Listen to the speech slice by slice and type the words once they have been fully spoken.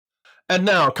And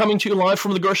now, coming to you live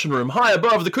from the Gershon Room, high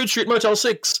above the Coode Street Motel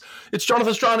 6, it's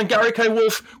Jonathan Strahan and Gary K.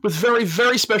 Wolfe with very,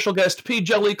 very special guest P.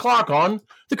 Djèlí Clark on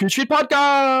the Coode Street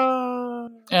Podcast.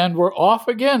 And we're off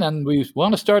again, and we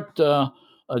want to start,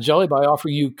 Djèlí, by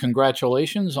offering you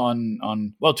congratulations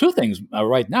on two things.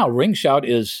 Right now, Ring Shout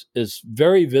is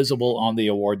very visible on the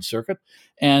award circuit,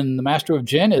 and The Master of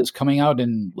Djinn is coming out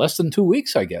in less than 2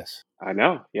 weeks, I guess. I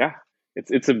know, yeah.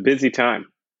 It's a busy time.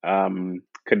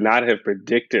 Could not have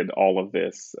predicted all of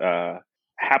this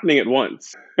happening at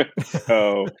once.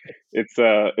 So it's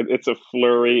a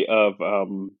flurry of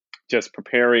just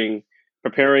preparing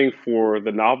for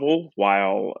the novel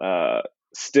while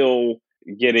still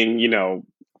getting,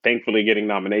 thankfully getting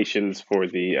nominations for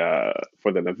the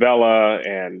novella,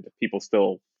 and people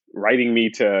still writing me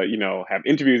to, have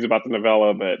interviews about the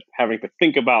novella, but having to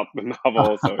think about the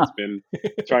novel. So it's been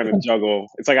trying to juggle.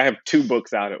 It's like I have 2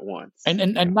 books out at once.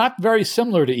 And not very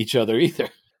similar to each other either.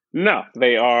 No,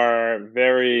 they are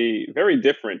very, very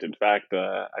different. In fact,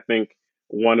 I think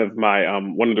one of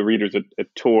the readers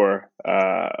at Tor,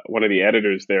 one of the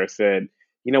editors there said,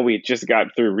 we just got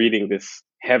through reading this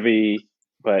heavy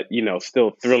but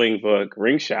still thrilling book,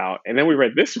 Ring Shout, and then we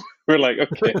read this one. We're like,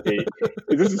 okay,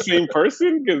 is this the same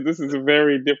person? Because this is a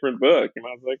very different book. And I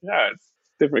was like, yeah, it's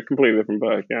different, completely different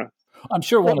book. Yeah, I'm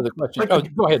sure one of the questions.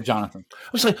 Go ahead, Jonathan. I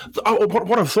was like,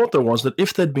 what I thought though was that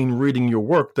if they'd been reading your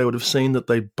work, they would have seen that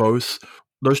they both,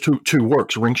 those two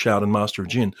works, Ring Shout and Master of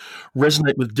Djinn,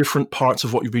 resonate with different parts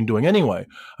of what you've been doing anyway.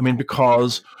 I mean,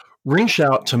 because Ring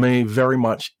Shout to me very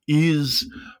much is,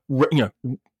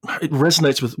 it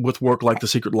resonates with work like The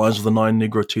Secret Lives of the Nine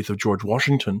Negro Teeth of George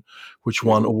Washington, which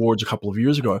won awards a couple of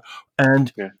years ago.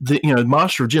 And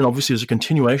Master of Djinn obviously is a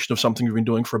continuation of something we've been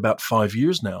doing for about 5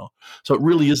 years now. So it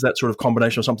really is that sort of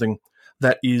combination of something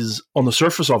that is on the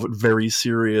surface of it very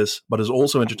serious, but is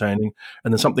also entertaining,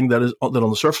 and then something that on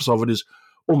the surface of it is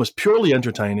almost purely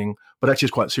entertaining, but actually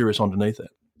is quite serious underneath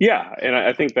it. Yeah, and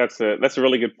I think that's a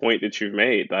really good point that you've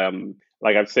made.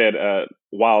 Like I've said,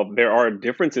 while there are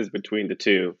differences between the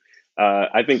two,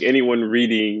 I think anyone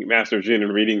reading Master of Djinn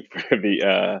and reading for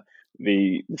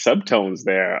the subtones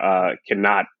there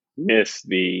cannot miss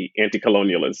the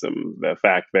anti-colonialism, the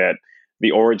fact that the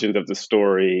origins of the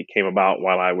story came about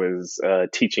while I was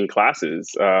teaching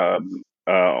classes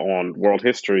on world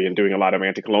history and doing a lot of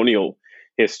anti-colonial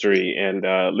history, and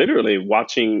literally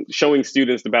showing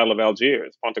students the Battle of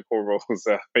Algiers, Pontecorvo's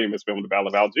famous film, The Battle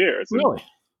of Algiers. Really? And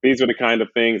these were the kind of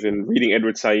things, and reading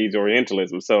Edward Said's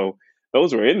Orientalism. So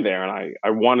those were in there, and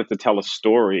I wanted to tell a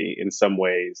story in some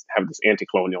ways, have this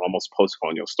anti-colonial, almost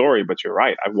post-colonial story. But you're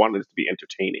right, I wanted it to be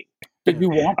entertaining.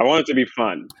 I want it to to be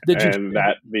fun, and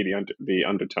that be the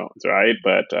undertones, right?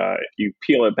 But if you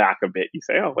peel it back a bit, you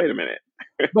say, "Oh, wait a minute."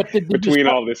 But between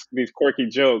all these quirky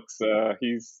jokes,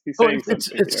 he's saying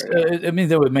something. Here, I mean,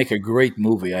 that would make a great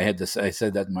movie. I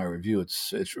said that in my review.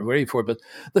 It's ready for it. But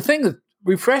the thing that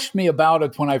refreshed me about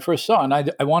it when I first saw it,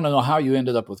 and I want to know how you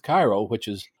ended up with Cairo, which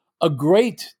is a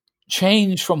great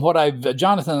change from what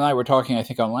Jonathan and I were talking, I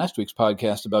think, on last week's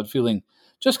podcast about feeling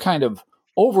just kind of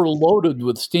overloaded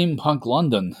with steampunk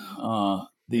London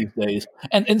these days,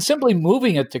 and simply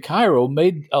moving it to Cairo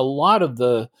made a lot of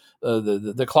the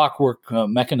clockwork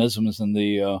mechanisms and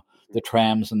the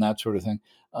trams and that sort of thing.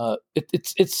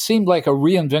 It seemed like a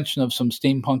reinvention of some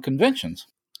steampunk conventions.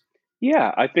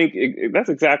 Yeah, I think that's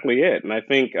exactly it, and I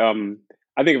think of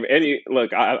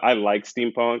I like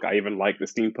steampunk. I even like the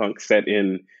steampunk set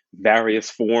in various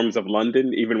forms of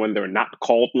London, even when they're not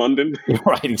called London.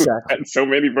 Right, exactly. And so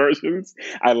many versions.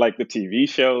 I like the TV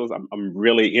shows. I'm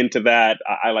really into that.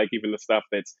 I like even the stuff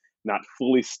that's not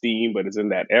fully steam, but is in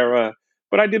that era.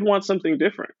 But I did want something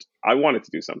different. I wanted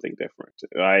to do something different,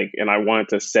 and I wanted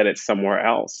to set it somewhere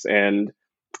else. And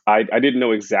I didn't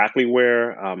know exactly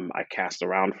where. I cast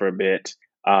around for a bit.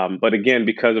 But again,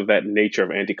 because of that nature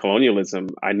of anti-colonialism,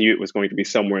 I knew it was going to be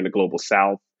somewhere in the global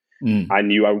South. I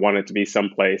knew I wanted to be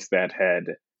someplace that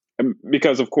had,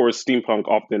 because of course, steampunk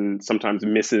often sometimes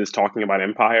misses talking about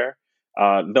empire,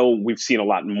 though we've seen a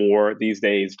lot more these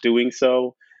days doing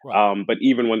so. Right. But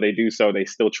even when they do so, they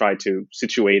still try to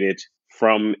situate it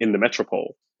from in the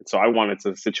metropole. So I wanted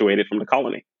to situate it from the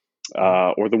colony.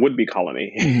 Or the would-be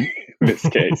colony in this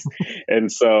case.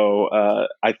 And so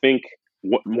I think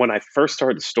when I first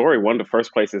started the story, one of the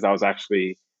first places I was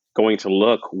actually going to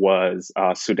look was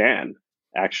Sudan,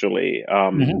 actually.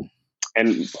 And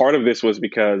part of this was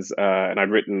because, and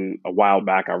I'd written a while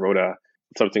back, I wrote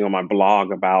something on my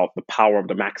blog about the power of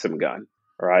the Maxim gun,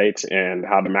 right? And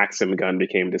how the Maxim gun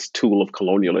became this tool of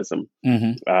colonialism,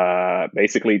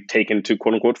 basically taken to,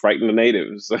 quote unquote, frighten the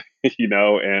natives,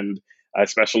 and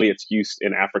especially its use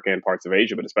in Africa and parts of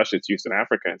Asia, but especially its use in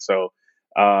Africa. And so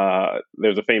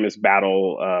There's a famous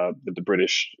battle that the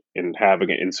British have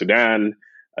in Sudan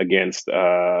against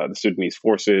the Sudanese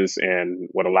forces, and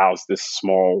what allows this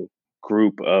small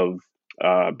group of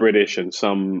British and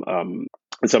some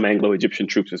Anglo-Egyptian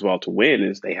troops as well to win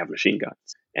is they have machine guns,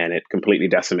 and it completely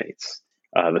decimates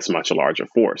this much larger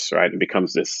force. Right, it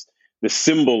becomes this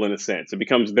symbol in a sense. It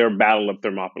becomes their battle of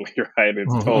Thermopylae. Right,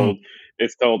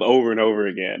 it's told over and over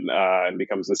again, and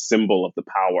becomes a symbol of the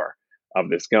power of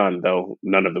this gun, though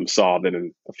none of them saw that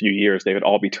in a few years they would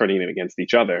all be turning it against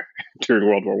each other during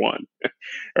World War One.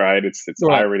 Right? It's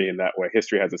Right. irony in that way.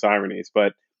 History has its ironies.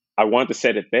 But I want to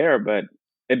set it there. But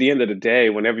at the end of the day,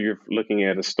 whenever you're looking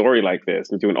at a story like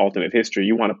this and doing alternate history,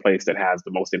 you want a place that has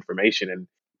the most information. And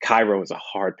Cairo is a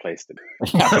hard place to be.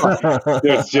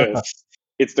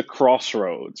 It's the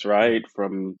crossroads, right?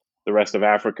 From the rest of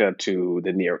Africa to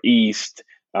the Near East.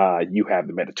 You have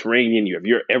the Mediterranean. You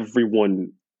have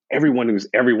everyone has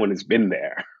been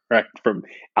there, right? From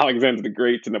Alexander the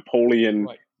Great to Napoleon,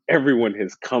 Right. everyone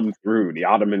has come through, the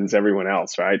Ottomans, everyone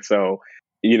else, right? So,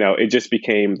 it just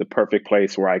became the perfect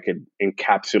place where I could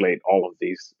encapsulate all of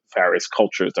these various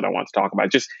cultures that I want to talk about.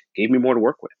 It just gave me more to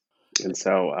work with. And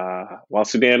so, while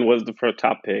Sudan was the first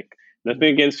top pick,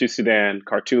 nothing against you, Sudan.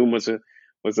 Khartoum was a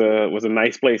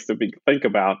nice place to think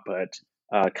about, but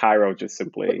Cairo just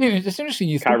simply. It's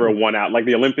interesting. Cairo won out, like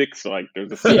the Olympics. Like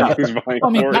there's a city who's vying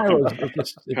for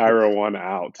it. Cairo won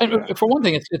out. And for one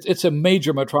thing, it's a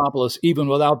major metropolis, even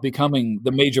without becoming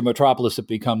the major metropolis it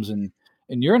becomes in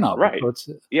your novel. Right.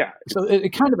 So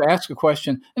it kind of asks a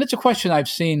question, and it's a question I've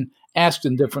seen asked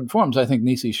in different forms. I think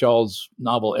Nisi Shaw's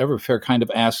novel Everfair kind of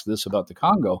asks this about the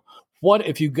Congo. What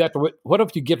if you get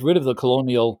rid of the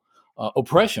colonial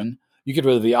oppression? You get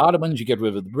rid of the Ottomans, you get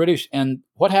rid of the British, and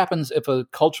what happens if a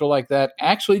culture like that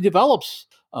actually develops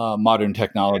modern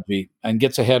technology and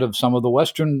gets ahead of some of the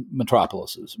Western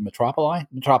metropolises? Metropolis.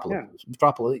 Metropolis,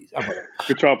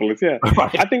 yeah.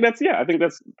 Right. I think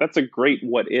that's a great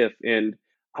what if, and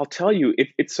I'll tell you,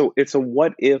 it's a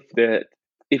what if that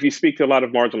if you speak to a lot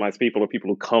of marginalized people or people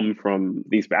who come from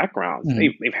these backgrounds,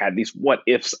 they've had these what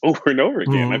ifs over and over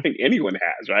again. I think anyone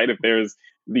has, right? If there's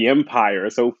the empire or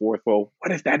so forth, well,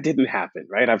 what if that didn't happen,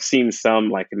 right? I've seen some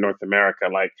like in North America,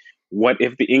 like what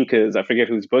if the Incas, I forget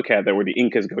whose book had that, where the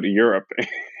Incas go to Europe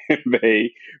and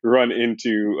they run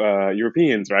into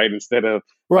Europeans, right? Instead of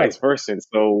vice versa. And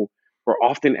so we're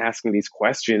often asking these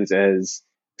questions as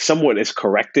somewhat as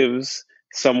correctives,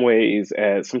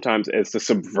 sometimes as to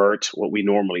subvert what we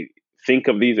normally think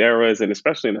of these eras, and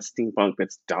especially in a steampunk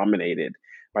that's dominated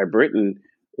by Britain.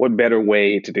 What better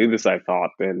way to do this, I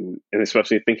thought, and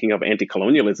especially thinking of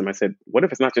anti-colonialism. I said, what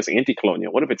if it's not just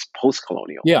anti-colonial? What if it's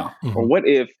post-colonial? Yeah. Or what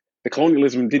if the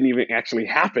colonialism didn't even actually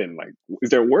happen? Like,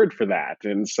 is there a word for that?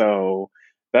 And so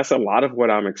that's a lot of what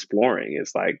I'm exploring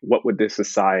is like, what would this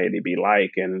society be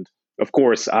like? And of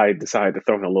course, I decided to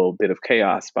throw in a little bit of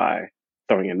chaos by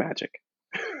throwing in magic.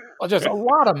 Well, just a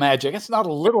lot of magic. It's not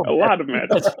a little. A lot of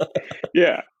magic.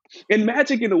 Yeah. And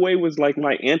magic in a way was like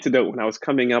my antidote when I was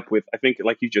coming up with, I think,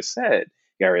 like you just said,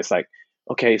 Gary, it's like,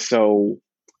 okay, so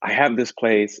I have this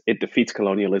place, it defeats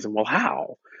colonialism. Well,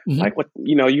 how? Like what,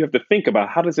 you have to think about,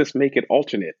 how does this make it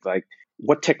alternate? Like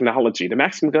what technology? The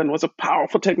Maxim gun was a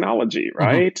powerful technology,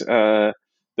 right? The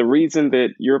reason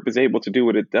that Europe is able to do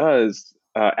what it does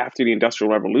after the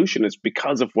Industrial Revolution is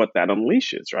because of what that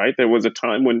unleashes, right? There was a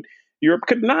time when Europe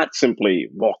could not simply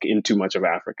walk in too much of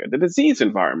Africa. The disease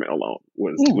environment alone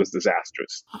was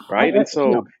disastrous, right? And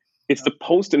so it's the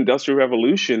post-industrial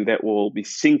revolution that will be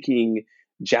sinking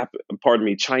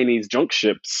Chinese junk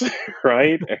ships,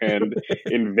 right? And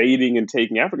invading and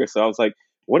taking Africa. So I was like,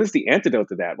 what is the antidote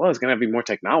to that? Well, it's going to be more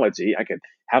technology. I could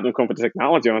have them come with the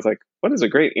technology. And I was like, what is a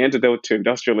great antidote to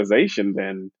industrialization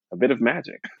than a bit of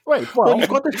magic? Right. Well, you've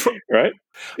got this right?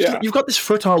 Yeah. You've got this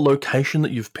fertile location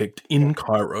that you've picked in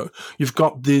Cairo. You've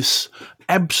got this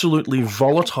absolutely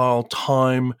volatile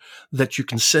time that you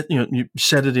can set. You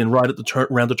set it in right at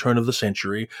around the turn of the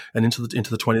century and into the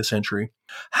 20th century.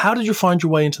 How did you find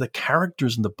your way into the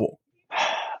characters in the book?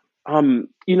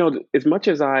 As much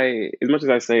as I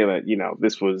say that,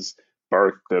 this was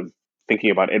birthed of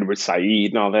thinking about Edward Said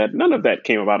and all that, none of that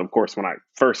came about, of course, when I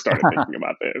first started thinking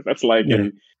about this. That's like,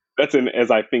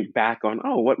 as I think back on,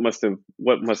 what must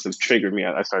have triggered me.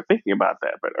 I started thinking about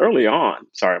that. But early on,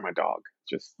 sorry, my dog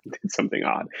just did something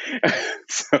odd.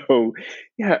 So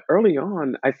yeah, early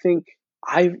on, I think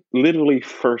I literally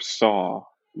first saw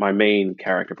my main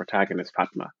character protagonist,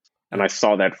 Fatma. And I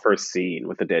saw that first scene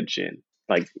with the dead Djinn.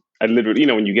 Like I literally,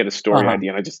 when you get a story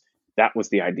idea, and that was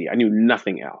the idea. I knew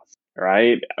nothing else,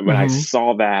 right? When I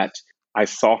saw that, I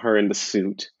saw her in the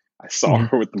suit. I saw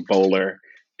her with the bowler,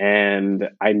 And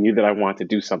I knew that I wanted to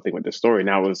do something with the story.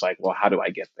 Now it was like, well, how do I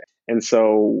get there? And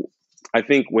so I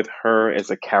think with her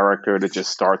as a character that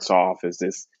just starts off as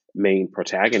this main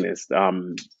protagonist,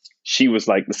 she was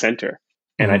like the center.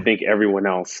 And I Mhm. think everyone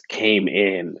else came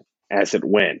in as it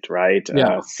went, right?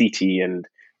 Yeah. Siti and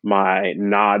my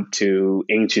nod to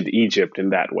ancient Egypt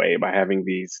in that way by having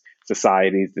these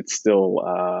societies that still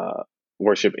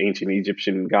worship ancient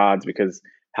Egyptian gods. Because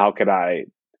how could I?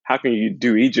 How can you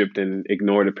do Egypt and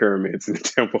ignore the pyramids and the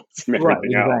temples and Right.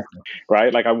 everything else, Exactly.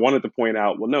 right? Like I wanted to point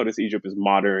out, well, no, this Egypt is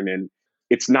modern and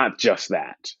it's not just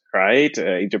that, right?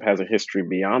 Egypt has a history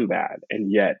beyond that,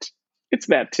 and yet it's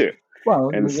that too. Well,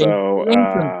 And so,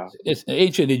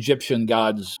 ancient Egyptian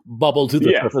gods bubble to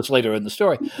the yes, surface later in the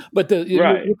story. But right, your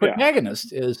yeah,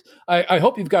 protagonist is, I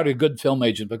hope you've got a good film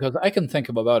agent, because I can think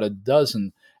of about a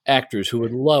dozen actors who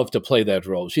would love to play that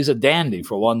role. She's a dandy,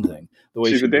 for one thing, the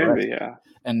way she's a she directs. dandy, yeah,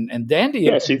 And dandy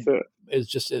yeah, she's a is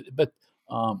just, but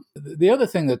the other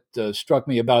thing that struck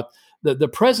me about the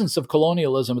presence of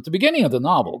colonialism at the beginning of the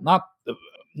novel,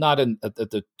 not in at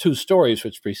the two stories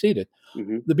which precede it.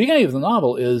 mhm, The beginning of the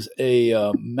novel is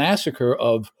a massacre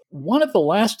of one of the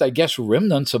last, I guess,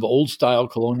 remnants of old style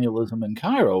colonialism in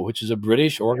Cairo, which is a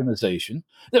British yeah, organization.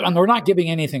 And we're not giving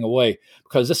anything away,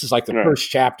 because this is like the right, first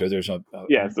chapter. There's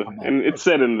yeah, so, on that. and it's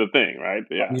said in the thing, right?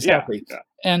 Yeah, yeah, Exactly. yeah,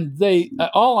 And they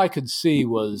all I could see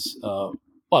was,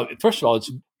 well, first of all,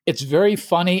 it's very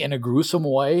funny in a gruesome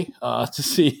way to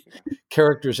see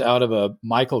characters out of a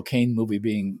Michael Caine movie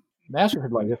being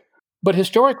massacred like this. But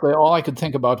historically, all I could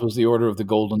think about was the Order of the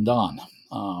Golden Dawn,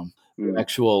 the mm,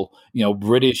 actual,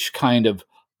 British kind of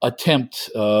attempt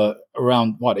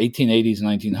around what 1880s,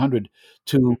 1900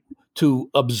 to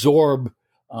absorb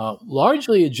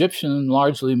largely Egyptian and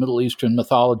largely Middle Eastern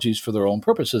mythologies for their own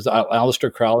purposes.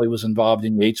 Aleister Crowley was involved,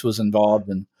 and Yeats was involved,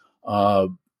 and uh,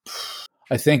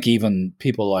 I think even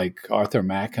people like Arthur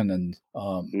Machen and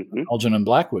hmm, Algernon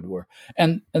Blackwood were.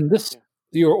 And this, yeah.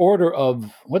 your order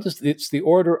of what is it's the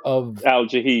order of Al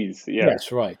Jahiz, yeah,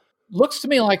 yes, right. Looks to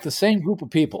me like the same group of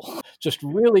people, just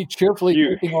really cheerfully you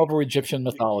taking over Egyptian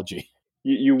mythology.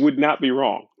 you would not be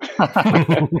wrong.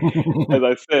 As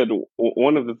I said,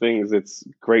 one of the things that's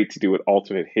great to do with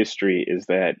alternate history is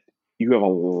that you have a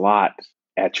lot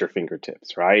at your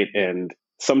fingertips, right? And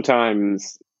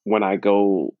sometimes when I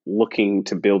go looking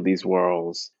to build these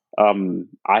worlds,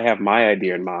 I have my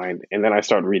idea in mind, and then I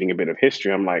start reading a bit of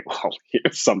history. I'm like, well,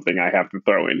 here's something I have to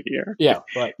throw in here. Yeah,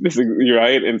 right. This is you're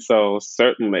right, and so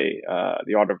certainly,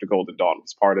 the Order of the Golden Dawn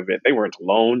was part of it. They weren't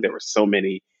alone. There were so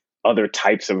many other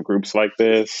types of groups like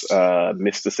this,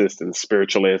 mysticists and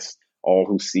spiritualists, all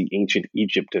who see ancient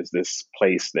Egypt as this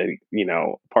place that,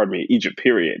 pardon me, Egypt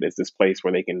period, as this place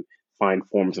where they can find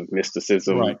forms of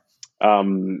mysticism. Right.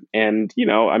 And,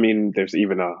 I mean, there's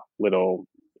even a little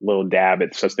dab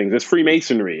at such things as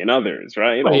Freemasonry and others,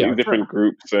 right? Oh All yeah, these different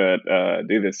sure. groups that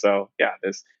do this. So, yeah,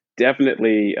 there's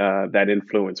definitely that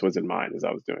influence was in mind as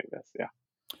I was doing this. Yeah.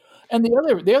 And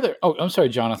the other. Oh, I'm sorry,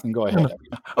 Jonathan. Go ahead.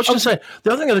 I was just going to say,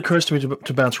 the other thing that occurs to me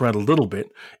to bounce around a little bit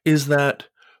is that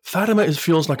Fatima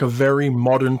feels like a very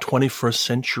modern 21st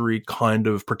century kind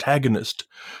of protagonist.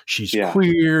 She's Yeah.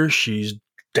 queer, she's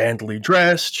dandily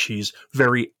dressed, she's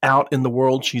very out in the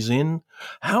world she's in.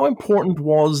 How important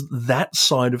was that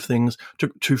side of things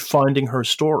to finding her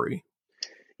story?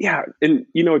 Yeah, and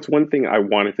it's one thing I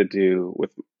wanted to do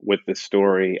with this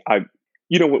story.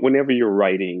 Whenever you're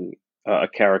writing a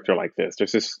character like this,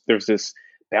 there's this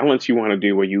balance you want to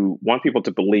do where you want people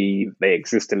to believe they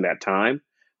exist in that time,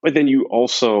 but then you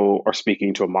also are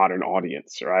speaking to a modern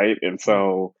audience, right? And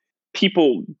so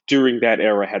people during that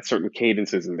era had certain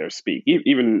cadences in their speak.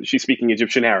 Even she's speaking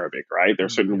Egyptian Arabic, right? There are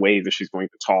certain ways that she's going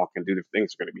to talk and do different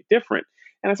things are going to be different.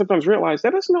 And I sometimes realize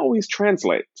that doesn't always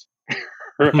translate.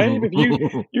 Right? If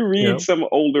you Yeah. read some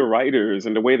older writers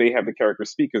and the way they have the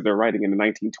characters speak as they're writing in the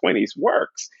 1920s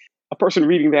works, a person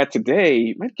reading that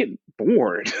today might get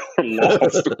bored or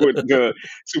lost with the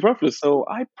superfluous. So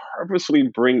I purposely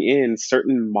bring in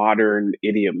certain modern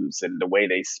idioms and the way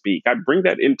they speak. I bring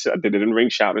that into, I did it in Ring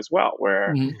Shout as well,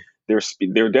 where Mhm.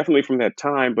 they're definitely from that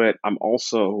time, but I'm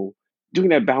also doing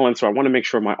that balance where I want to make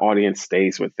sure my audience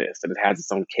stays with this, that it has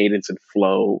its own cadence and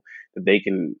flow that they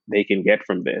can get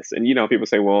from this. And people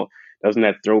say, well, doesn't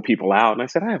that throw people out? And I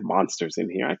said, I have monsters in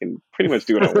here. I can pretty much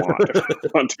do what I want, if I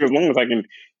want to, as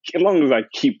long as I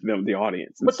keep them the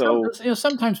audience. And But so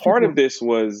sometimes part of people. this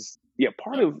was, yeah,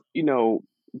 part of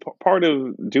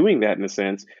doing that in a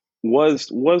sense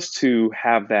was to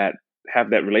have that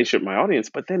relationship with my audience.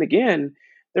 But then again,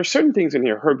 there's certain things in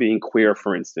here, her being queer,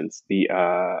 for instance, the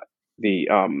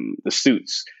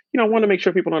suits, I want to make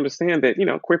sure people understand that,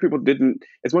 queer people didn't,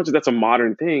 as much as that's a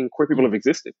modern thing, queer people have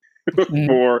existed Mhm.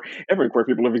 forever, and queer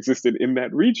people have existed in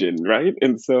that region, right?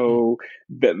 And so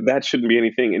that shouldn't be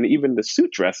anything. And even the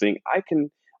suit dressing,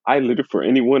 I literally, for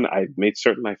anyone, I made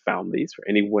certain I found these for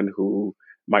anyone who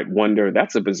might wonder,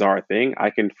 that's a bizarre thing. I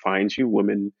can find you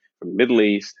women from the Middle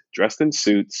East dressed in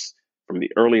suits from the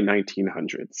early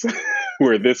 1900s,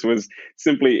 where this was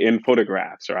simply in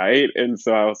photographs, right? And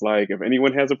so I was like, if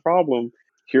anyone has a problem,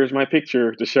 here's my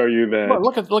picture to show you Well, that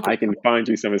look at. I can find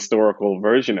you some historical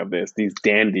version of this. These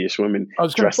dandyish women I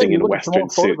was going to say, dressing you in look at some Western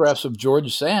old suits. photographs of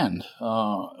George Sand,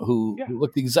 who Yeah,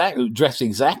 who dressed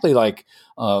exactly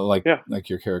yeah. like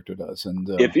your character does, and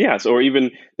If yes, or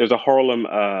even there's a Harlem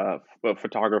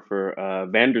photographer,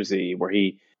 Vanderzee, where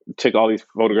he took all these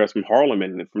photographs from Harlem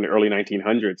and from the early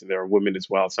 1900s, and there are women as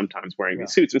well, sometimes wearing yeah,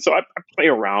 these suits. And so I play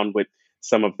around with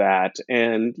some of that,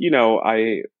 and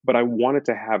but I wanted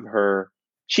to have her.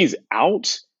 She's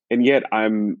out, and yet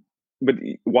But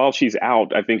while she's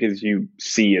out, I think as you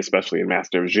see, especially in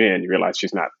Master of Jinn, you realize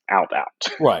she's not out out.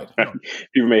 right.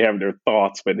 People may have their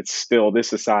thoughts, but it's still this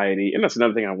society. And that's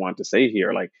another thing I want to say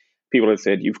here. Like, people have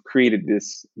said, you've created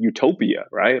this utopia,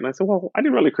 right? And I said, well, I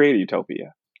didn't really create a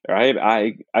utopia, right?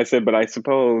 I said, but I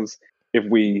suppose if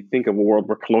we think of a world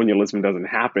where colonialism doesn't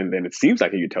happen, then it seems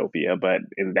like a utopia, but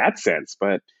in that sense.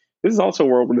 But this is also a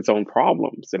world with its own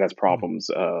problems. It has Mm. problems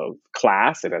of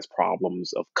class, it has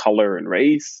problems of color and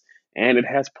race, and it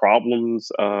has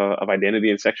problems of identity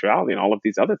and sexuality and all of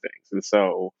these other things. And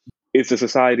so it's a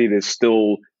society that's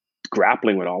still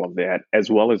grappling with all of that, as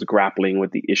well as grappling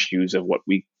with the issues of what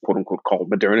we quote unquote call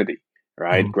modernity,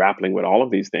 right? Mhm. Grappling with all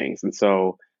of these things. And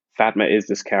so Fatma is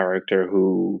this character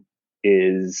who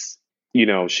is,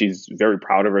 she's very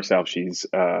proud of herself.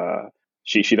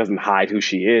 She doesn't hide who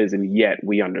she is, and yet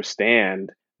we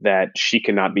understand that she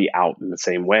cannot be out in the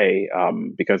same way,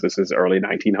 because this is early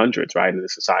 1900s, right? And the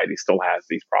society still has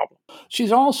these problems.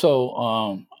 She's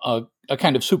also a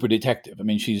kind of super detective. I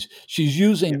mean,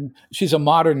 Yeah, she's a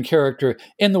modern character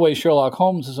in the way Sherlock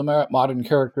Holmes is a modern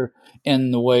character, in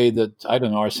the way that, I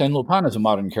don't know, Arsène Lupin is a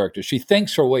modern character. She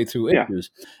thinks her way through yeah, issues,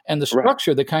 and the right.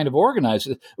 structure that kind of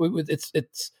organizes it.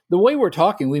 It's the way we're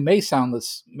talking. We may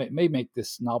make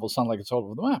this novel sound like it's all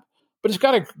over the map, but it's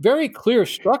got a very clear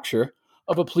structure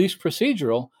of a police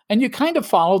procedural, and you kind of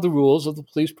follow the rules of the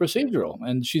police procedural.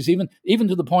 And she's even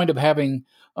to the point of having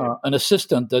an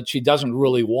assistant that she doesn't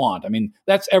really want. I mean,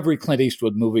 that's every Clint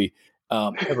Eastwood movie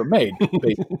ever made.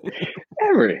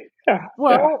 Every, yeah, yeah.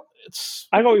 Well, it's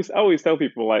I always tell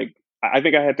people, like, I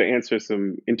think I had to answer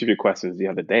some interview questions the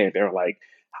other day. They were like,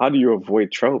 "How do you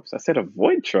avoid tropes?" I said,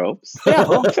 "Avoid tropes." yeah, I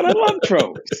well, said, "I love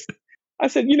tropes." I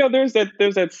said, there's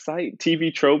that site,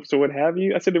 TV tropes or what have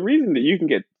you. I said, the reason that you can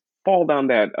fall down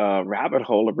that rabbit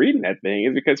hole of reading that thing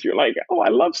is because you're like, oh, I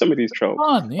love some of these tropes.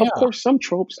 fun, Of yeah, course, some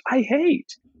tropes I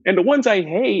hate, and the ones I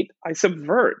hate, I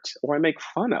subvert or I make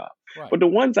fun of. right. But the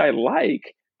ones I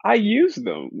like, I use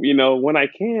them, when I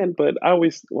can. But I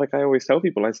always tell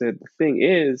people, I said, the thing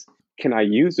is, can I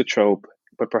use the trope,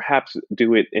 but perhaps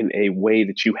do it in a way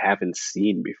that you haven't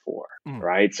seen before, Mm.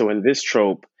 right? So in this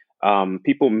trope,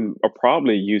 people are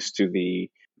probably used to the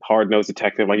hard-nosed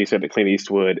detective, like you said, the Clint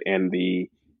Eastwood and the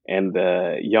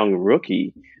young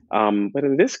rookie. But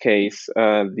in this case,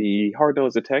 the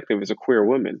hard-nosed detective is a queer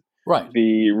woman. Right.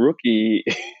 The rookie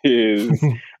is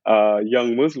a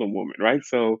young Muslim woman, right?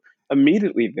 So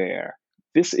immediately there,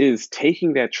 this is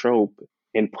taking that trope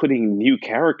and putting new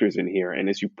characters in here. And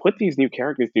as you put these new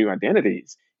characters, new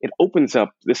identities, it opens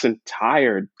up this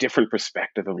entire different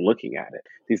perspective of looking at it,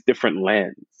 these different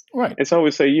lens. Right. And so I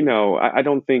always say, I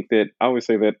don't think that I always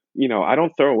say that, I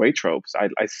don't throw away tropes.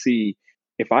 I see,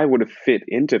 if I would have fit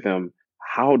into them,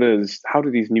 how do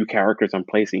these new characters I'm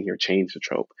placing here change the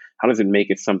trope? How does it make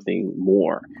it something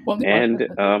more? Well, And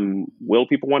will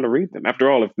people want to read them?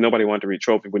 After all, if nobody wanted to read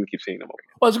tropes, we wouldn't keep seeing them over.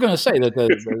 I was going to say that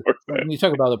It's more when you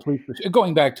talk about the police,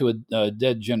 going back to a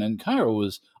dead Djinn in Cairo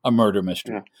was a murder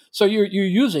mystery. yeah, So you're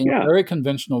using a yeah, very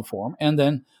conventional form and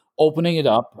then opening it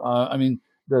up. I mean,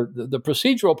 the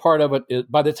procedural part of it is,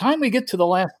 by the time we get to the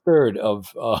last third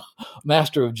of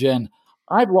Master of Djinn,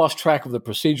 I've lost track of the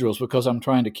procedurals because I'm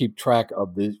trying to keep track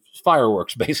of the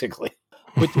fireworks, basically,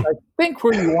 which I think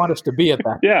where you want us to be at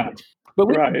that yeah, point. But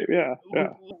we right, yeah, yeah,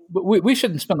 but we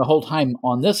shouldn't spend the whole time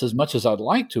on this as much as I'd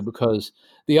like to, because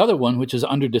the other one, which is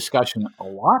under discussion a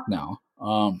lot now,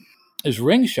 is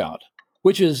Ring Shout,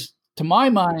 which is, to my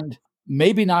mind,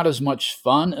 maybe not as much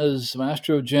fun as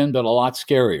Master of Djinn, but a lot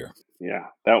scarier. yeah.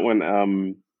 That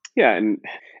one, yeah, and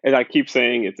I keep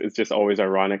saying it's just always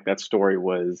ironic. That story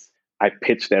was I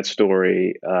pitched that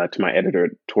story to my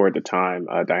editor toward the time,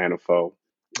 Diana Foe.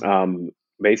 Um,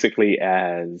 basically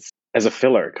as a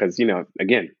filler because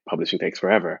again, publishing takes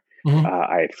forever. Mhm.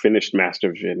 I had finished Master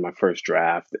of Djinn, my first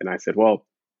draft, and I said, "Well,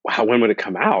 wow, when would it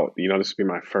come out? This would be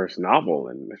my first novel."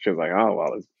 And she was like, "Oh, well,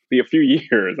 it'll be a few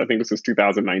years. I think this was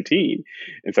 2019."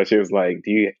 And so she was like,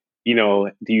 do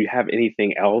you have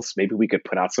anything else? Maybe we could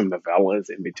put out some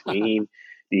novellas in between.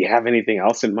 Do you have anything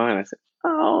else in mind?" I said,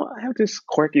 "Oh, I have this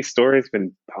quirky story. It's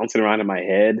been bouncing around in my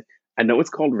head. I know it's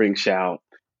called Ring Shout,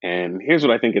 and here's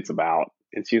what I think it's about."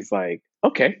 And she's like,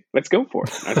 "Okay, let's go for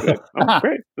it." I said, "Oh,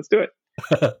 great, let's do it."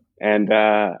 And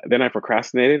then I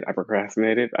procrastinated. I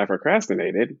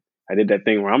did that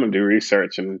thing where I'm going to do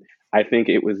research. And I think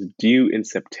it was due in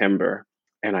September.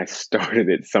 And I started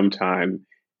it sometime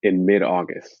in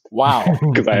mid-August. Wow.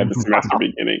 Because I had the semester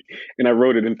beginning. And I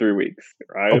wrote it in 3 weeks,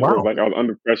 right? Oh, wow. It was like I was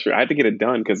under pressure. I had to get it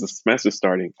done because the semester's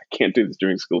starting. I can't do this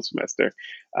during school semester.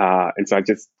 And so I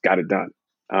just got it done.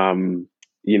 And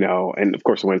of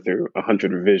course I went through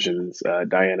 100 revisions.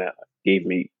 Diana gave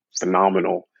me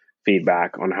phenomenal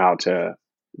feedback on how to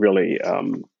really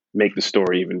make the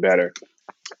story even better.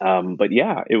 But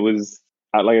yeah, it was,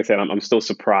 like I said, I'm still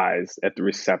surprised at the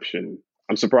reception.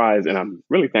 I'm surprised and I'm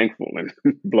really thankful and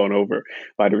blown over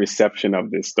by the reception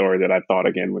of this story that I thought,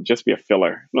 again, would just be a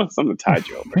filler. Something to tide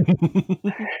you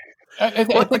over.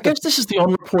 I guess this is the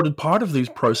unreported part of these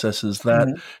processes, that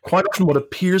quite often what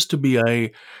appears to be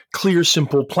a clear,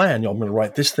 simple plan, I'm going to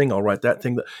write this thing, I'll write that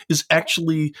thing, that is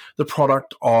actually the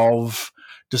product of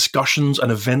discussions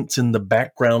and events in the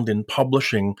background in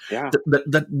publishing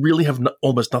that really have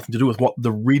almost nothing to do with what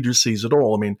the reader sees at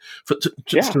all. I mean, for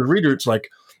the reader, it's like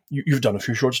you've done a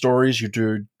few short stories, you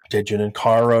do Dead Djinn and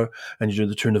Cairo, and you do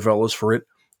the 2 novellas for it.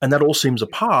 And that all seems a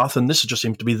path, and this just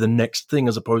seems to be the next thing,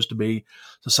 as opposed to be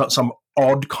some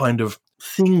odd kind of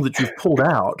thing that you've pulled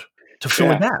out to fill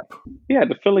a gap. Yeah,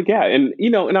 to fill a gap. And,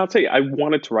 and I'll tell you, I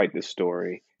wanted to write this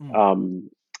story.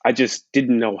 I just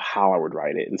didn't know how I would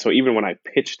write it. And so even when I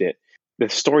pitched it, the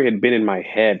story had been in my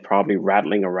head, probably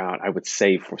rattling around, I would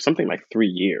say, for something like 3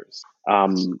 years.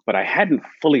 But I hadn't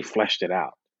fully fleshed it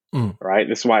out. Right.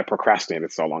 This is why I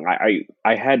procrastinated so long.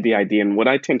 I had the idea, and what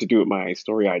I tend to do with my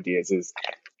story ideas is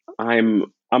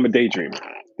I'm a daydreamer.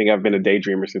 I think I've been a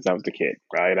daydreamer since I was a kid,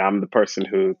 right? I'm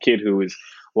the kid who is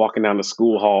walking down the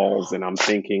school halls and I'm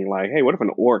thinking like, hey, what if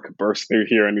an orc bursts through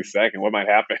here any second? What might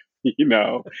happen?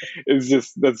 That's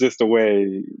just the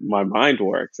way my mind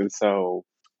works. And so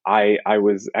I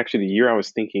was actually, the year I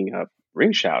was thinking of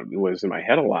Ring Shout was in my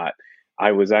head a lot.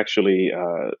 I was actually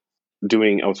I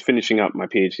was finishing up my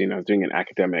PhD and I was doing an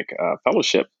academic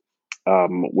fellowship,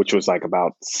 which was like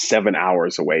about 7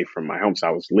 hours away from my home. So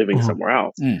I was living somewhere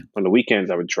else. On the weekends,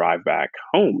 I would drive back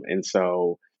home. And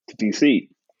so to DC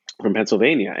from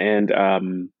Pennsylvania.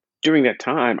 And during that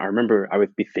time, I remember I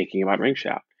would be thinking about Ring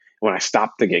Shout. When I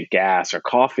stopped to get gas or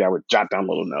coffee, I would jot down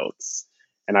little notes.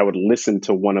 And I would listen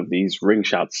to one of these Ring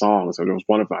Shout songs. And there was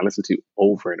one of them I listened to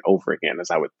over and over again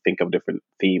as I would think of different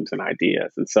themes and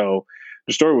ideas. And so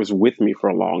the story was with me for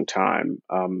a long time.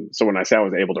 So when I say I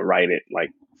was able to write it like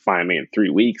finally in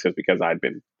 3 weeks, it's because I'd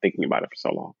been thinking about it for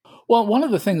so long. Well, one of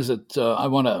the things that I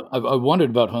wondered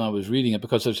about when I was reading it,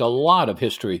 because there's a lot of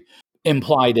history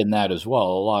implied in that as well.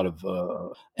 A lot of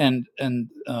and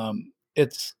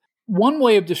it's one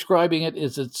way of describing it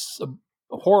is it's a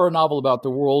horror novel about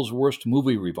the world's worst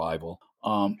movie revival.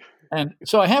 And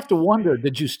so I have to wonder,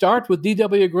 did you start with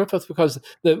D.W. Griffith? Because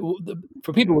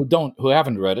for people who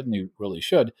haven't read it, and you really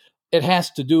should, it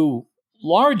has to do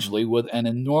largely with an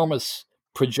enormous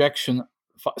projection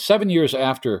 7 years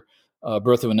after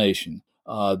Birth of a Nation.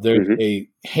 There's a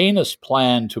heinous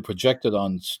plan to project it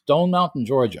on Stone Mountain,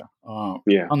 Georgia, on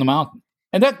the mountain.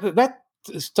 And that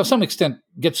to some extent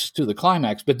gets to the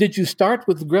climax. But did you start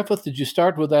with Griffith? Did you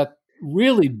start with that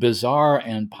really bizarre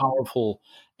and powerful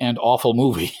and awful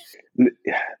movie?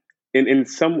 In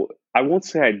some, I won't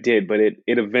say I did, but it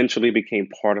eventually became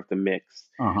part of the mix.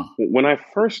 When I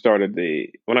first thought of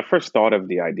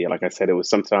the idea, like I said, it was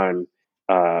sometime,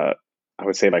 I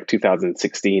would say like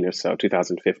 2016 or so,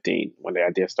 2015, when the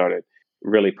idea started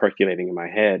really percolating in my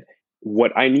head.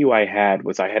 What I knew I had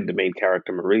the main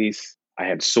character, Maurice, I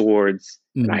had swords,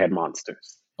 and I had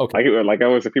monsters. Okay. Like I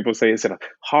always hear people say, instead of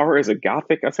horror is a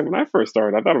gothic. I said, when I first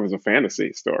started, I thought it was a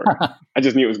fantasy story. I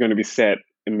just knew it was going to be set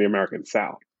in the American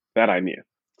South. That I knew.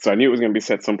 So I knew it was going to be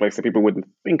set someplace that people wouldn't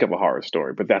think of a horror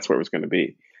story, but that's where it was going to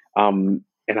be. And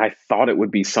I thought it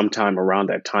would be sometime around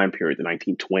that time period, the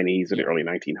 1920s or the early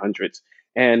 1900s.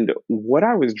 And what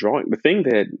I was drawing, the thing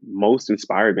that most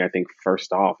inspired me, I think,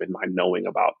 first off, in my knowing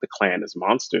about the Klan as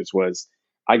monsters was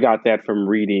I got that from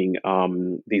reading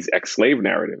these ex-slave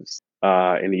narratives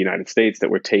in the United States that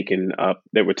were taken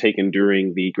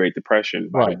during the Great Depression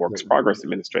by the Right. Works Progress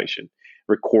Administration,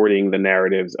 recording the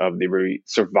narratives of the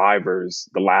survivors,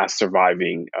 the last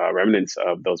surviving remnants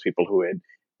of those people who had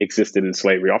existed in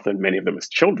slavery, often many of them as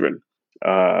children,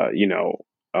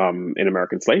 in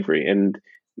American slavery. And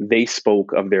they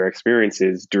spoke of their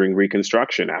experiences during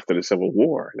Reconstruction after the Civil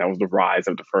War. That was the rise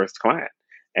of the first Klan.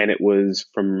 And it was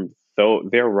from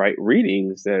their right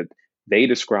readings that they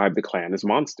described the Klan as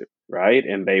monster, right?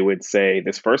 And they would say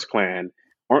this first Klan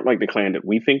aren't like the Klan that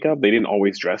we think of. They didn't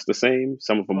always dress the same.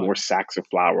 Some of them wore sacks of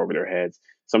flour over their heads.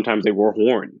 Sometimes they wore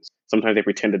horns. Sometimes they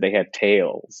pretended they had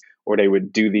tails, or they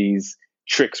would do these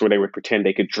tricks where they would pretend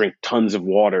they could drink tons of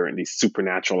water in these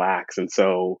supernatural acts. And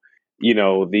so,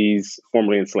 these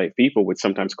formerly enslaved people would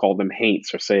sometimes call them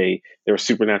haints or say there were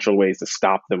supernatural ways to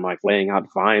stop them, like laying out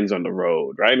vines on the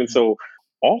road, right? And so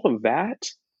all of that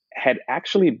had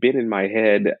actually been in my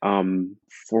head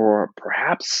for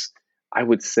perhaps, I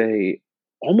would say,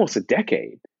 almost a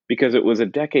decade, because it was a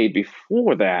decade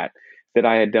before that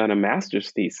I had done a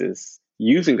master's thesis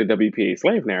using the WPA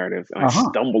slave narratives, and I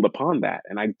stumbled upon that,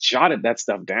 and I jotted that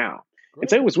stuff down. Great. And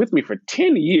so it was with me for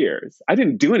 10 years. I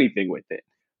didn't do anything with it.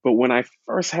 But when I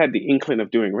first had the inkling of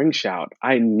doing Ring Shout,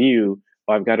 I knew,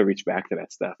 I've got to reach back to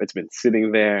that stuff. It's been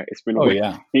sitting there. It's been waiting.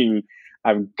 Yeah.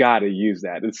 I've got to use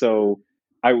that. And so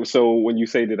when you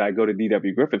say, did I go to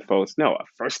D.W. Griffith folks? No,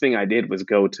 first thing I did was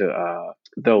go to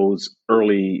those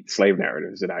early slave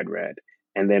narratives that I'd read.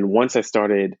 And then once I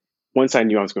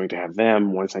knew I was going to have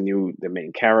them, once I knew the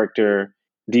main character,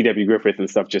 D.W. Griffith and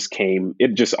stuff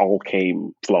it just all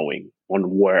came flowing on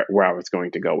where I was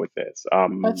going to go with this.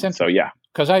 That's interesting. So, yeah.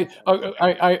 Because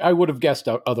I would have guessed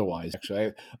otherwise,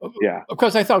 actually. Yeah.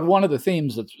 Because I thought one of the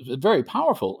themes that's very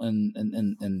powerful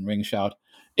in Ring Shout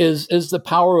is the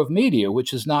power of media,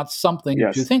 which is not something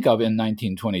that you think of in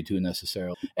 1922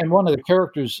 necessarily. And one of the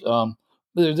characters,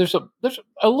 there's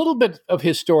a little bit of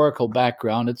historical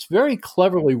background. It's very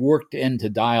cleverly worked into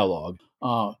dialogue,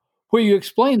 where you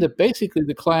explain that basically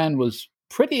the Klan was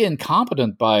pretty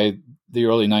incompetent by the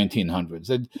early 1900s.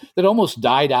 That almost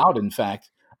died out, in fact,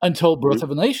 until Birth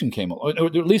of a Nation came along, or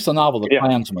at least the novel The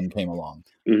Klansman came along.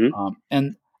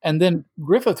 And then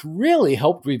Griffith really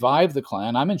helped revive the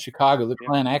Klan. I'm in Chicago. The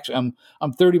Klan actually,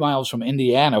 I'm 30 miles from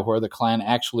Indiana, where the Klan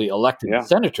actually elected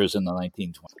senators in the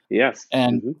 1920s. Yes.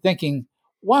 And thinking,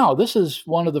 wow, this is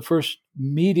one of the first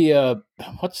media,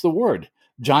 what's the word?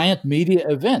 Giant media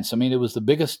events. I mean, it was the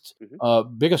biggest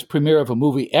premiere of a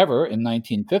movie ever in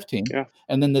 1915. Yeah.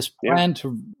 And then this plan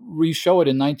to re-show it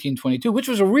in 1922, which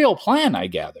was a real plan, I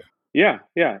gather. Yeah.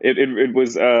 It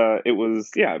was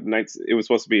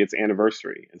supposed to be its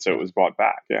anniversary. And so it was brought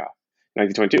back. Yeah.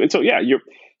 1922. And so,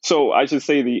 so I should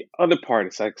say the other part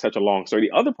is such a long story.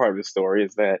 The other part of the story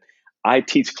is that I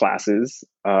teach classes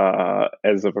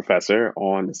as a professor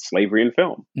on slavery and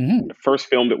film. Mm-hmm. The first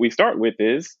film that we start with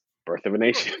is Birth of a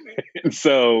Nation. And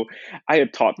so I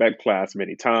had taught that class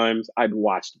many times. I'd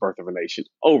watched Birth of a Nation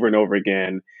over and over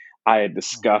again. I had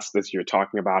discussed this, you're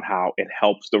talking about how it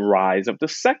helps the rise of the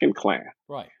second Klan.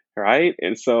 Right.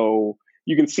 And so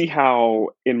you can see how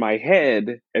in my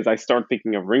head, as I start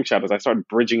thinking of Ring Shout, as I start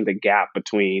bridging the gap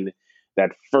between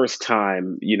that first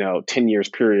time, 10 years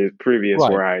previous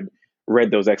where I'd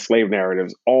read those ex-slave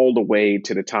narratives, all the way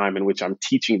to the time in which I'm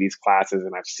teaching these classes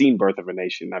and I've seen Birth of a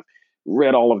Nation. I've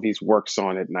read all of these works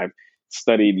on it, and I've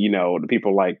studied, the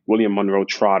people like William Monroe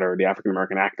Trotter, the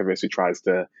African-American activist who tries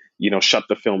to, shut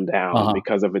the film down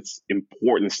because of its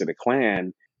importance to the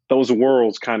Klan. Those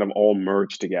worlds kind of all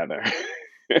merged together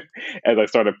as I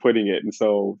started putting it. And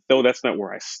so, though that's not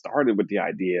where I started with the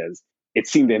ideas, it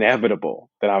seemed inevitable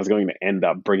that I was going to end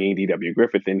up bringing D.W.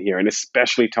 Griffith in here, and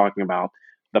especially talking about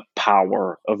the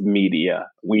power of media.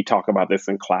 We talk about this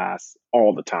in class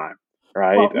all the time.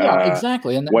 Right? Well, yeah,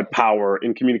 exactly. And what power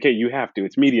in communicate you have to.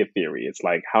 It's media theory. It's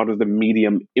like, how does the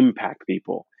medium impact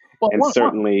people?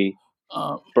 Certainly,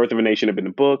 Birth of a Nation had been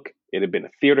a book. It had been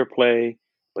a theater play.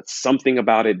 But something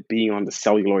about it being on the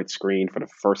celluloid screen for the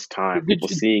first time,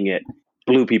 seeing it,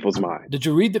 blew people's mind. Did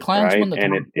you read The Klansman? Right?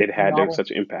 And it had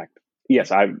such an impact. Yes,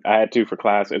 I had to for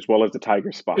class, as well as the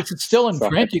Tiger Spot. If it's still in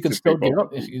print, you can still get them.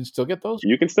 You can still get those?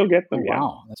 You can still get them,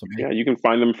 Wow, that's amazing. Yeah, you can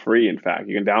find them free, in fact.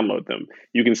 You can download them.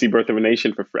 You can see Birth of a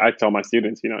Nation for free. I tell my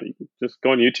students, you can just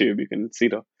go on YouTube. You can see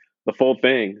the full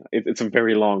thing. It's a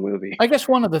very long movie. I guess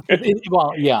one of the...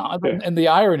 and the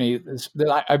irony is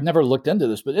that I've never looked into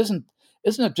this, but isn't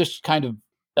it just kind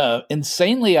of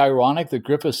insanely ironic that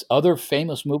Griffith's other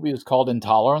famous movie is called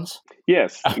Intolerance?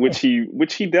 Yes, which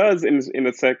he does in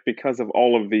a sec because of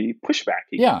all of the pushback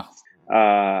he gets.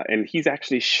 And he's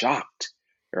actually shocked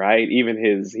right? Even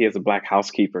he has a black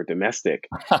housekeeper, domestic,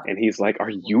 and he's like, "Are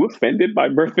you offended by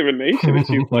Birth of a Nation?" And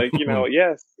she's like,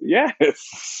 "Yes,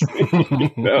 yes."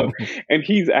 And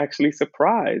he's actually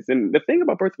surprised. And the thing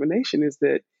about Birth of a Nation is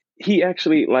that he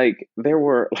actually, like, there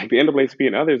were, like, the NAACP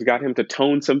and others got him to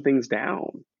tone some things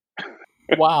down.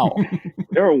 Wow.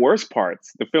 There are worse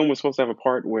parts. The film was supposed to have a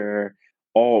part where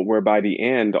by the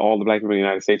end, all the black people in the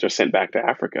United States are sent back to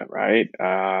Africa, right?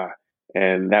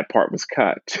 And that part was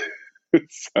cut.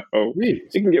 So Jeez.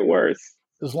 it can get worse.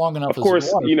 It was long enough Of as course,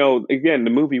 it was. again, the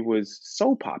movie was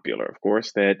so popular, of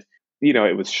course, that,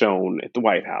 it was shown at the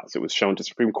White House. It was shown to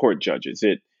Supreme Court judges.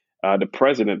 The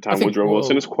president at the I time, think Woodrow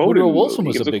Wilson, is quoted Woodrow in the Wilson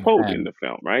movie. He was a gives a big quote in fan. the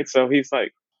film, right? So he's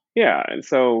like, yeah. And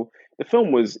so the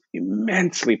film was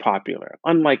immensely popular,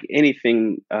 unlike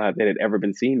anything that had ever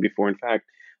been seen before. In fact,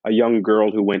 a young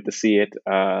girl who went to see it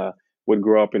would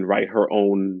grow up and write her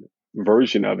own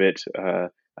version of it.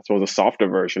 I suppose a softer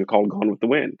version called "Gone with the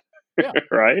Wind," Yeah.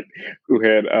 right? Who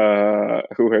had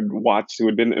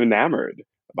been enamored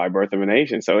by Birth of a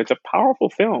Nation. So it's a powerful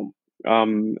film,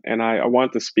 and I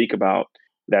want to speak about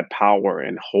that power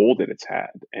and hold that it's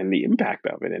had and the impact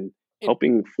of it, and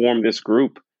helping form this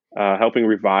group, helping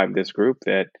revive this group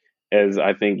that, as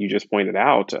I think you just pointed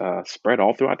out, spread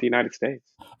all throughout the United States.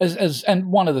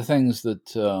 And one of the things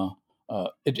that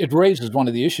it raises, one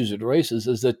of the issues it raises,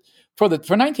 is that for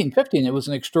 1915, it was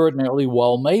an extraordinarily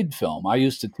well-made film. I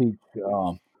used to teach.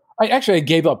 I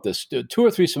gave up this 2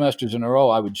 or 3 semesters in a row.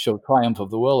 I would show Triumph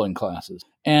of the Will in classes,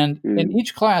 and in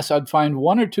each class, I'd find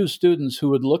 1 or 2 students who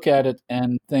would look at it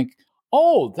and think,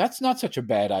 "Oh, that's not such a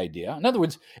bad idea." In other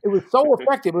words, it was so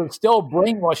effective; it was still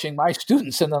brainwashing my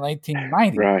students in the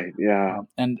 1990s. Right. Yeah.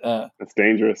 That's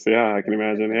dangerous. Yeah, I can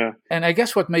imagine. Yeah. And I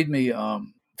guess what made me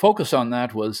focus on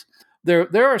that was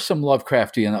there are some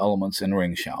Lovecraftian elements in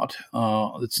Ring Shout.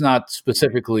 It's not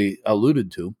specifically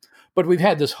alluded to, but we've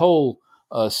had this whole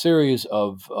series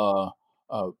of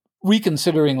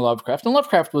reconsidering Lovecraft. And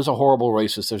Lovecraft was a horrible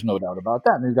racist. There's no doubt about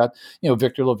that. And we've got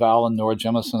Victor LaValle and Nora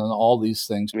Jemisin and all these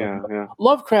things. Yeah.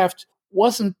 Lovecraft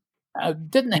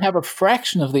didn't have a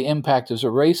fraction of the impact as a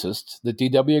racist that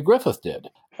D.W. Griffith did.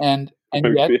 And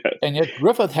yet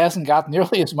Griffith hasn't got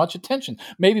nearly as much attention.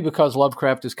 Maybe because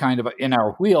Lovecraft is kind of in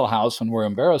our wheelhouse and we're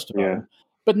embarrassed about him.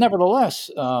 But nevertheless,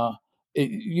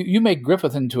 you make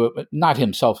Griffith into not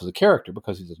himself as a character,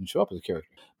 because he doesn't show up as a character,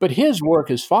 but his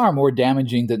work is far more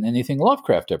damaging than anything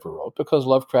Lovecraft ever wrote, because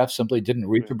Lovecraft simply didn't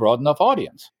reach a broad enough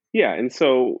audience. Yeah, and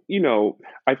so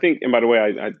I think, and by the way,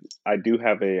 I do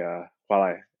have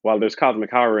while there's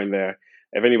cosmic horror in there,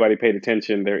 if anybody paid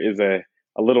attention, there is a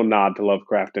little nod to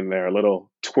Lovecraft in there, a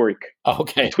little tweak at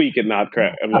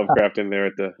Lovecraft in there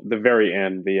at the very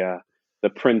end, the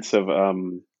Prince of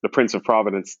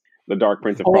Providence, the Dark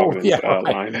Prince of Providence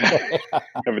line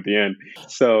at the end.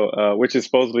 So, which is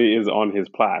supposedly is on his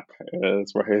plaque.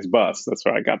 That's where his bust. That's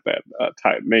where I got that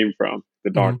name from,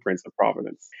 the Dark Prince of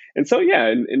Providence. And so, yeah,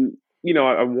 and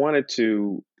I wanted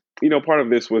to, part of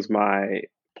this was my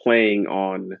playing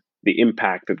on the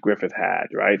impact that Griffith had,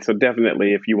 right? So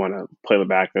definitely, if you want to play it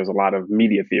back, there's a lot of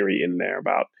media theory in there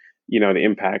about, the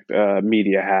impact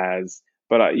media has.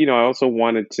 But, I also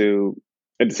wanted to,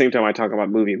 at the same time I talk about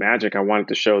movie magic, I wanted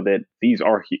to show that these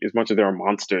are, as much as there are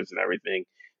monsters and everything,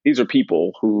 these are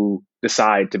people who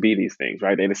decide to be these things,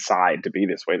 right? They decide to be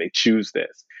this way. They choose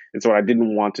this. And so what I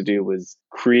didn't want to do was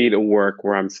create a work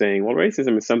where I'm saying, well,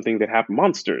 racism is something that have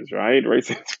monsters, right?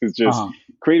 Racism is just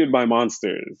created by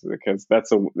monsters, because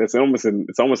that's almost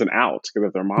an out, because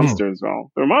if they're monsters,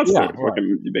 well, they're monsters. Yeah, right.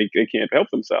 They can't help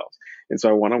themselves. And so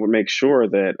I want to make sure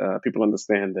that people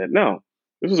understand that, no,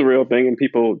 this is a real thing, and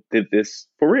people did this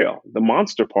for real. The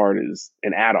monster part is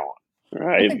an add-on,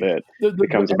 right? That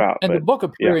comes about. And the book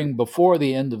appearing before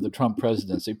the end of the Trump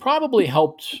presidency probably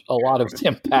helped a lot of its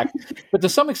impact. But to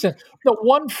some extent, the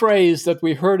one phrase that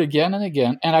we heard again and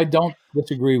again, and I don't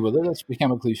disagree with it, it's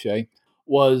become a cliche,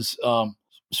 was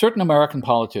certain American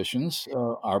politicians,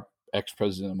 our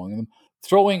ex-president among them,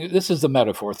 this is the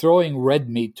metaphor, throwing red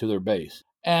meat to their base.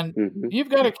 And you've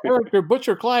got a character,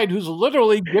 Butcher Clyde, who's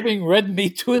literally giving red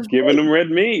meat to his giving him red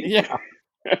meat. Yeah.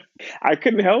 I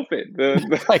couldn't help it.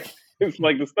 It's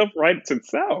like the stuff writes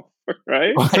itself,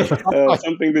 right?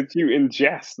 Something that you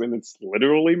ingest, and it's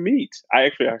literally meat. I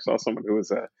saw someone who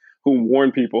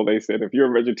warned people. They said, if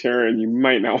you're a vegetarian, you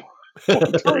might not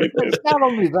want to read this. It's not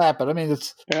only that, but I mean,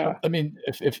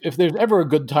 if there's ever a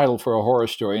good title for a horror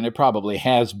story, and it probably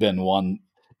has been one,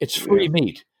 it's Free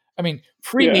Meat. I mean,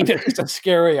 free meat is a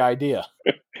scary idea.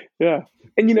 Yeah.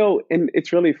 And, and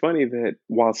it's really funny that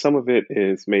while some of it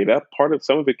is made up,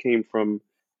 some of it came from,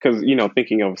 because,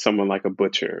 thinking of someone like a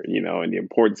butcher, and the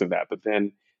importance of that. But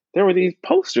then there were these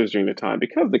posters during the time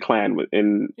because the Klan was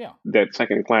in Yeah. that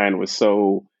second Klan was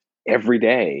so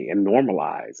everyday and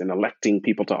normalized and electing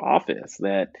people to office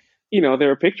that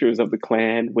there are pictures of the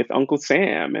Klan with Uncle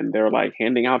Sam and they're like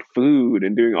handing out food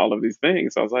and doing all of these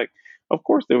things. So I was like, of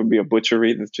course there would be a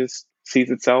butchery that just sees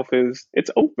itself as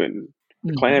it's open.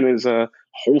 The Mhm. Klan is a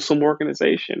wholesome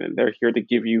organization and they're here to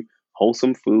give you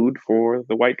wholesome food for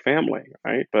the white family,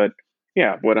 right? But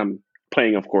yeah, what I'm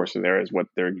playing, of course, in there is what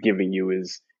they're giving you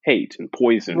is hate and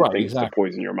poison, Right, things to exactly.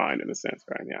 poison your mind in a sense,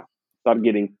 right? Yeah.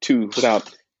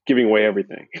 Without giving away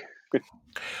everything.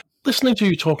 Listening to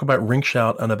you talk about Ring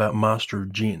Shout and about Master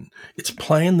Djinn, it's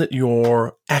plain that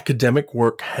your academic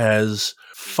work has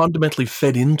fundamentally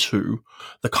fed into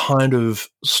the kind of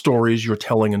stories you're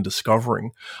telling and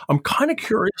discovering. I'm kind of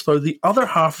curious, though, the other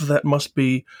half of that must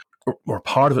be, or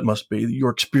part of it must be, your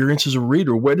experience as a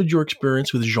reader. Where did your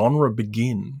experience with genre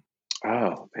begin?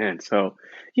 Oh man, so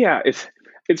yeah,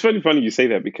 it's really funny you say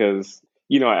that because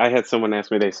I had someone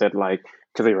ask me. They said like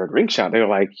because they read Ring Shot, they were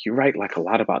like, "You write like a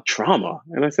lot about trauma,"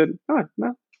 and I said, "Oh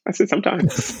no." I said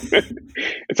sometimes,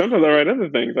 and sometimes I write other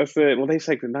things. I said, "Well, they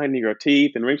say the nine Negro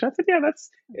teeth and Ring Shot." I said, "Yeah,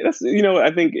 that's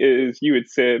I think as you had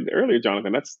said earlier,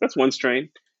 Jonathan, that's one strain."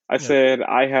 I Yeah. said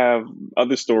I have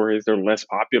other stories that are less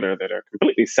popular that are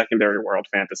completely secondary world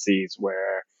fantasies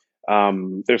where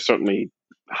there's certainly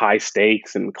high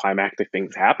stakes and climactic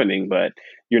things happening, but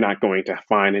you're not going to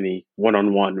find any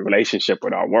one-on-one relationship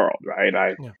with our world, right?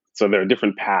 Yeah. So there are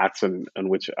different paths in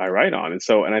which I write on,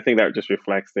 and I think that just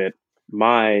reflects that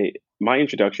my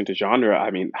introduction to genre.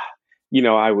 I mean,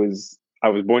 I was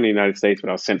born in the United States, but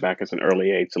I was sent back as an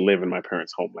early age to live in my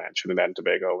parents' homeland, Trinidad and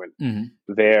Tobago, and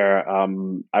Hmm. there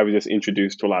I was just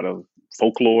introduced to a lot of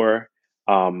folklore,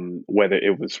 whether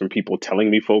it was from people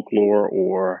telling me folklore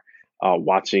or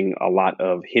watching a lot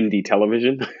of Hindi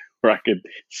television, where I could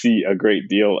see a great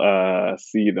deal,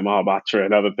 see the Mahabharata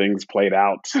and other things played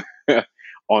out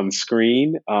on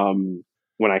screen.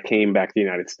 When I came back to the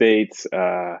United States,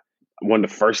 one of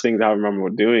the first things I remember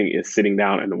doing is sitting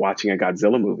down and watching a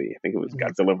Godzilla movie. I think it was Mhm.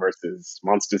 Godzilla versus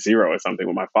Monster Zero or something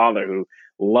with my father, who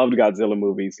loved Godzilla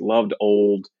movies, loved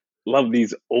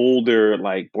these older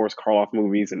like Boris Karloff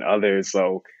movies and others.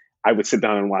 So I would sit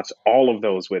down and watch all of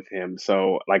those with him.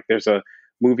 So like there's a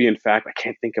movie, in fact, I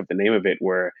can't think of the name of it,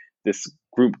 where this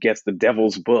group gets the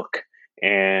Devil's Book.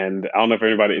 And I don't know if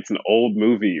anybody, it's an old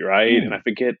movie, right? And I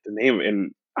forget the name,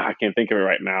 and I can't think of it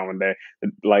right now. And they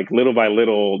like little by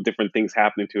little, different things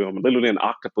happening to him. Literally, an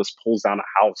octopus pulls down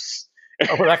a house,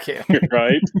 Oh, well, that can't.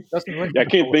 right? Doesn't ring Yeah, I a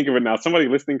can't bell. think of it now. Somebody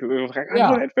listening to this was like, I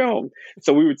know Yeah. that film.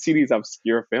 So we would see these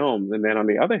obscure films. And then on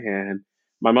the other hand,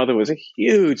 my mother was a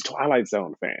huge Twilight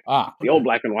Zone fan, Ah, the okay. old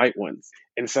black and white ones.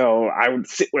 And so I would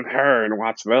sit with her and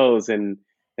watch those. And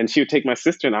she would take my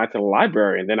sister and I to the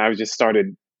library. And then I just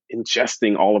started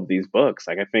ingesting all of these books.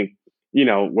 Like I think,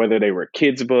 whether they were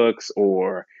kids' books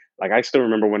or like I still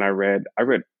remember when I read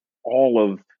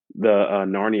all of the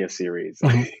Narnia series,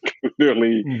 Mhm.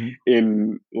 literally Mhm.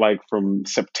 in like from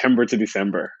September to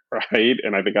December, right?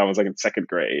 And I think I was like in second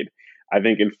grade. I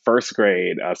think in first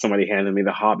grade, somebody handed me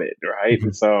The Hobbit, right?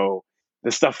 And Mhm. so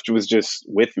this stuff was just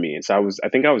with me. And so I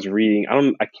think I was reading.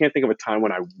 I can't think of a time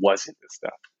when I wasn't this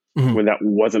stuff, Mhm. when that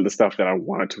wasn't the stuff that I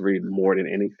wanted to read more than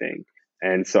anything.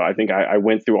 And so I think I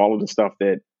went through all of the stuff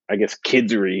that I guess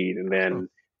kids read, and Sure. then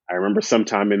I remember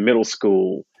sometime in middle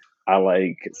school, I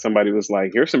like somebody was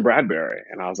like, "Here's some Bradbury,"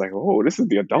 and I was like, "Oh, this is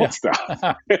the adult Yeah.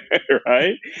 stuff."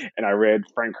 Right? And I read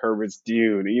Frank Herbert's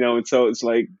Dune, and so it's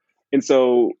like, and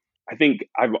so I think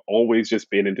I've always just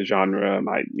been into genre.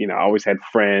 I always had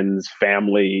friends,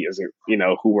 family,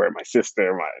 who were my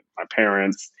sister, my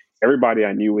parents, everybody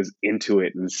I knew was into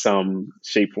it in some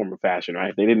shape, form, or fashion.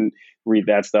 Right? They didn't read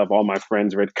that stuff. All my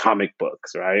friends read comic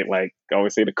books. Right? Like I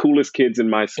always say, the coolest kids in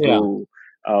my Yeah. school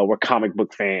were comic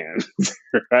book fans.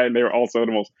 Right? And they were also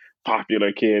the most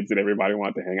popular kids that everybody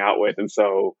wanted to hang out with, and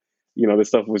so this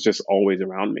stuff was just always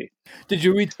around me. Did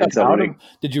you read stuff And so when it,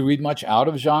 did you read much out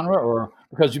of genre, or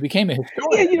because you became a yeah,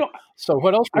 historian? So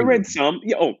what else I were you read reading? some.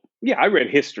 Yeah, oh, yeah, I read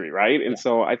history, right? Yeah. And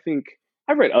so I think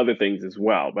I read other things as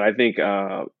well. But I think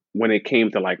when it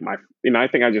came to like I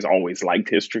think I just always liked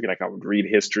history. Like I would read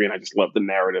history, and I just loved the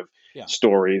narrative Yeah.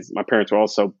 stories. My parents were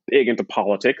also big into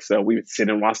politics, so we would sit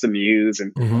and watch the news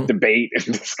and Mhm. debate and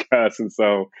discuss. And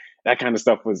so that kind of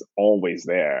stuff was always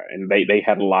there. And they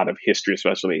had a lot of history,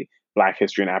 especially Black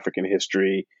history and African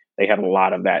history. They had a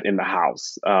lot of that in the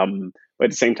house. But at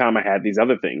the same time, I had these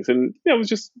other things, and it was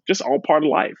just all part of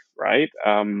life, right?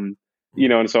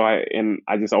 And so I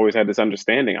just always had this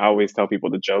understanding. I always tell people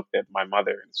the joke that my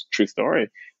mother, it's a true story,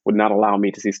 would not allow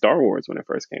me to see Star Wars when it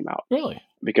first came out. Really?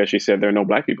 Because she said there are no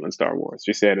black people in Star Wars.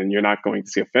 She said, and you're not going to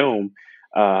see a film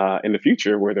in the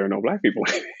future where there are no black people.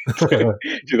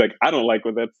 She's like, I don't like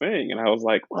what that's saying. And I was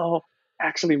like, well,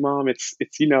 actually, Mom, it's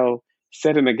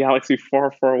set in a galaxy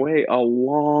far, far away a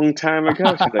long time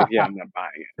ago. She's like, yeah, I'm not buying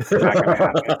it. It's not going to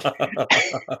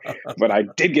happen. But I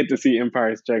did get to see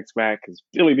Empire Strikes Back because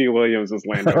Billy D. Williams was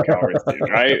Lando Calrissian,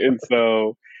 right? And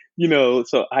so,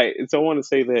 so I want to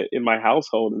say that in my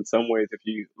household, in some ways, if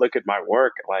you look at my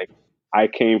work, like I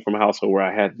came from a household where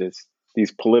I had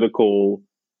these political,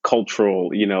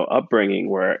 cultural,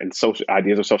 upbringing and social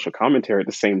ideas of social commentary at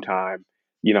the same time.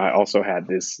 I also had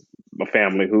a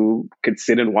family who could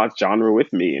sit and watch genre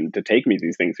with me and to take me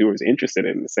these things, who was interested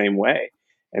in the same way.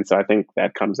 And so I think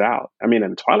that comes out. I mean,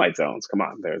 in Twilight Zones, come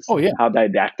on, there's how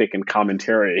didactic and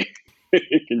commentary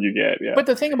can you get? Yeah. But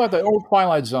the thing about the old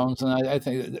Twilight Zones, and I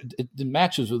think it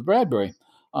matches with Bradbury,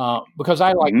 because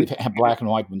I like to have black and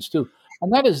white ones too,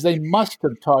 and that is they must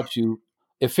have taught you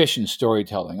efficient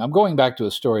storytelling. I'm going back to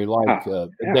a story like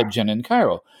Dead Djinn in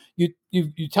Cairo. You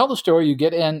tell the story, you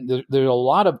get in. There are a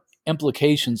lot of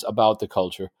implications about the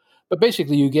culture, but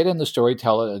basically you get in the story,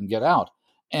 tell it, and get out.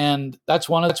 And that's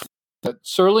one of that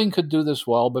Serling could do this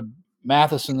well, but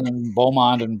Matheson and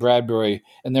Beaumont and Bradbury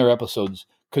in their episodes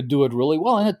could do it really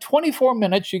well. And at 24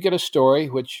 minutes, you get a story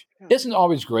which isn't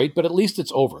always great, but at least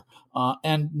it's over.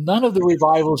 And none of the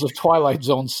revivals of Twilight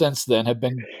Zone since then have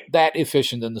been that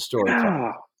efficient in the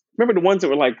storytelling. Remember the ones that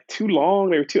were like too long?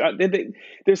 They were too.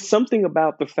 There's something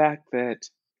about the fact that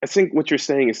I think what you're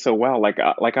saying is so well. Like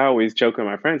I always joke with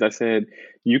my friends. I said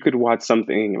you could watch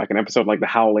something like an episode like The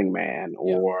Howling Man,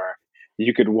 or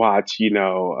you could watch,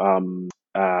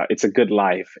 It's a Good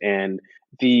Life, and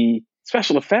the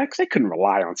special effects, they couldn't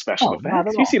rely on special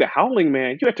effects. You see The Howling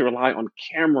Man, you have to rely on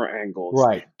camera angles.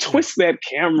 Right. Twist that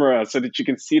camera so that you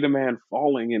can see the man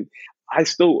falling. And I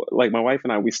still, like my wife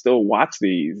and I, we still watch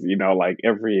these, like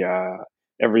every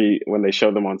when they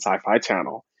show them on Sci-Fi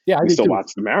Channel. Yeah, we still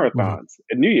watch the marathons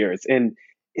at New Year's. And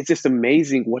it's just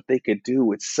amazing what they could do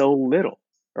with so little,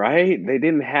 right? They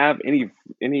didn't have any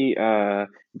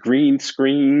green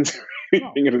screens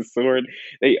anything of the sort.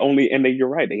 You're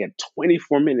right, they had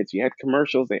 24 minutes. You had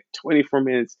commercials, they had 24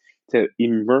 minutes to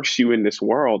immerse you in this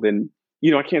world. And,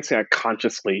 I can't say I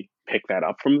consciously picked that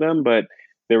up from them, but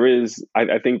there is,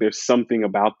 I think there's something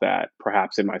about that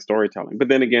perhaps in my storytelling. But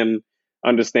then again,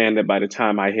 understand that by the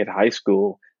time I hit high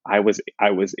school, I was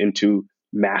into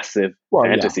massive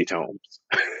fantasy tomes.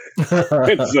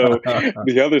 And so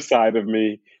the other side of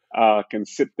me can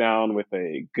sit down with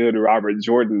a good Robert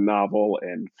Jordan novel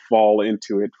and fall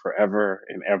into it forever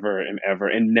and ever and ever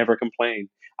and never complain.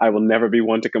 I will never be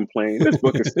one to complain. This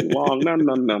book is too long.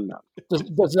 No.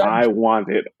 I want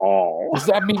it all. Does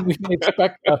that mean we can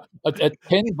expect a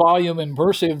 10-volume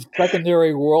immersive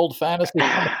secondary world fantasy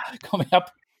coming up?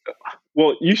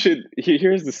 Well, you should.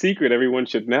 Here's the secret everyone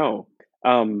should know.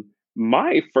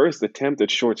 My first attempt at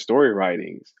short story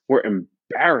writings were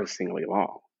embarrassingly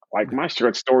long. Like my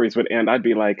short stories would end. I'd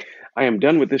be like, I am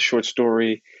done with this short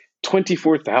story.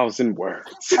 24,000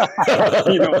 words.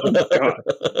 I'm done.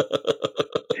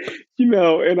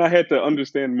 And I had to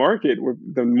understand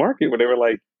the market where they were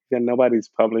like, yeah, nobody's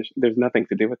published. There's nothing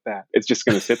to do with that. It's just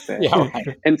going to sit there.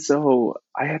 And so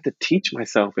I had to teach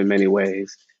myself in many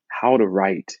ways how to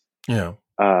write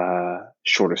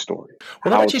shorter stories,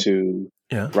 how to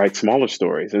write smaller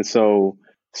stories. And so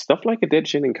stuff like A Dead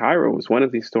Djinn in Cairo was one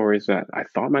of these stories that I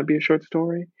thought might be a short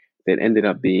story that ended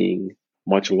up being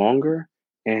much longer.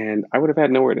 And I would have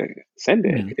had nowhere to send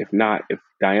it if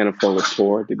Diana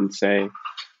Fuller didn't say,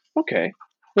 okay,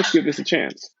 let's give this a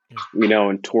chance.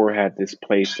 And Tor had this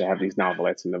place to have these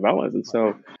novelettes and novellas. And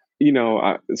so,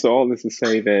 so all this to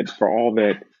say that for all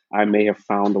that I may have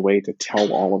found a way to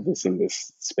tell all of this in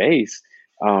this space,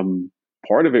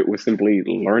 part of it was simply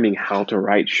learning how to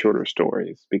write shorter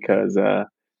stories because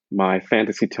my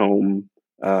fantasy tome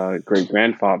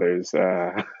great-grandfathers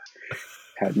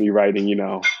had me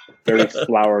writing, 30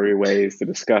 flowery ways to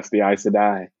discuss the Aes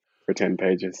Sedai for 10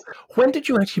 pages. When did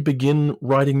you actually begin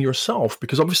writing yourself?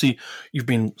 Because obviously you've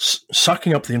been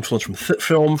sucking up the influence from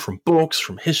film, from books,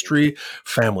 from history,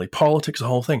 family politics, the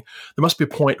whole thing. There must be a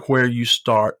point where you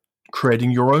start creating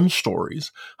your own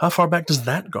stories. How far back does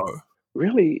that go?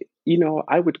 Really,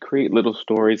 I would create little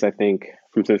stories, I think,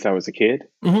 from since I was a kid.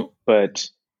 But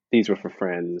these were for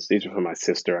friends. These were for my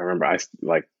sister. I remember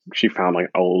she found like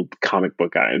old comic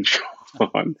book I had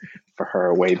drawn for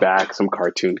her way back, some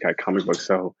cartoon kind of comic book.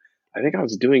 So I think I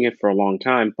was doing it for a long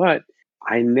time, but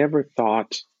I never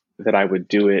thought that I would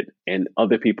do it and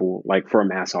other people, like, for a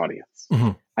mass audience.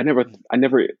 Mhm.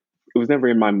 It was never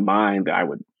in my mind that I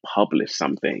would publish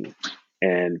something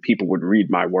and people would read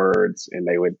my words and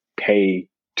they would pay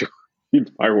to read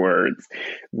my words.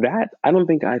 That, I don't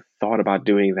think I thought about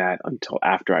doing that until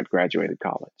after I'd graduated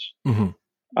college. Mhm.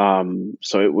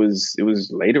 So it was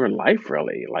later in life,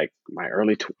 really, like my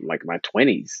my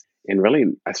 20s, and really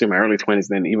I say my early 20s,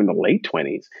 then even the late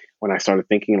 20s, when I started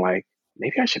thinking like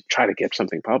maybe I should try to get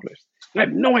something published. And I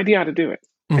had no idea how to do it.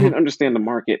 I Mhm. didn't understand the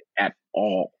market at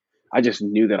all. I just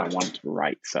knew that I wanted to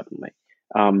write suddenly.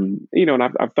 And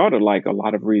I've thought of like a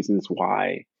lot of reasons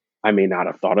why I may not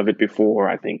have thought of it before.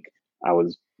 I think I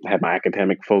had my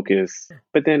academic focus,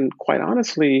 but then quite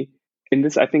honestly,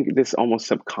 I think this almost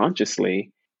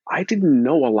subconsciously, I didn't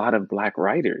know a lot of Black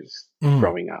writers Mhm.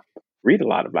 growing up. Read a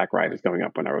lot of Black writers growing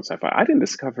up when I wrote sci-fi. I didn't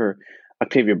discover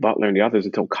Octavia Butler and the others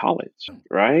until college,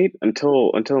 right?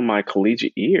 Until my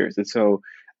collegiate years. And so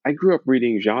I grew up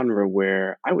reading genre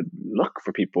where I would look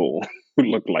for people who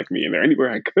looked like me in there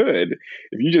anywhere I could.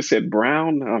 If you just said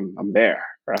Brown, I'm there,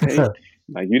 right?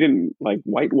 Like you didn't like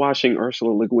whitewashing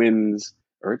Ursula Le Guin's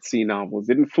Earthsea novels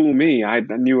didn't fool me. I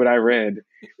knew what I read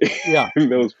Yeah. in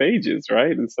those pages,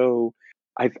 right? And so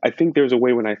I think there's a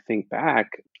way when I think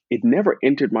back, it never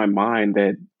entered my mind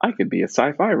that I could be a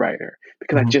sci-fi writer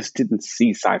because I Mhm. just didn't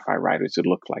see sci-fi writers who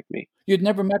looked like me, You'd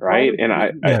never met right? writers.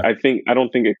 And Yeah. I don't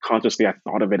think it consciously I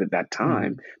thought of it at that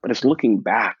time, but it's looking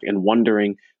back and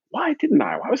wondering why didn't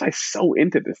I? Why was I so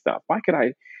into this stuff? Why could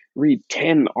I read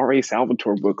 10 R.A.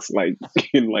 Salvatore books like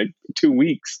in like 2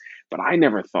 weeks? But I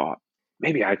never thought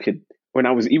maybe I could.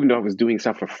 Even though I was doing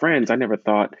stuff for friends, I never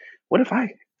thought, what if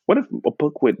a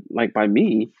book would like by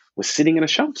me was sitting in a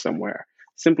shelf somewhere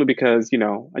simply because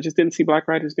I just didn't see Black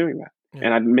writers doing that.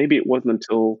 Yeah. And maybe it wasn't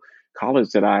until college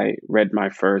that I read my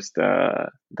first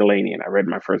Delaney and I read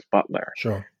my first Butler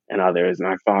Sure. and others, and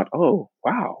I thought, oh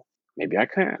wow, maybe I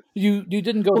can. You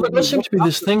didn't go Well, to there does seem any to be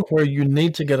this thing where you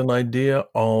need to get an idea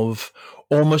of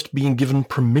almost being given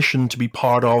permission to be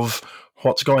part of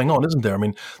what's going on, isn't there? I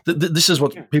mean, this is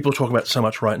what Yeah. people are talking about so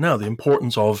much right now, the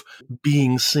importance of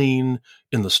being seen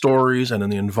in the stories and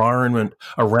in the environment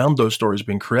around those stories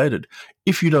being created.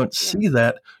 If you don't see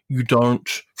that, you don't,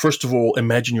 first of all,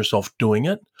 imagine yourself doing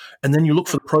it, and then you look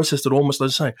for the process that almost,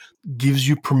 let's say, gives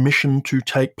you permission to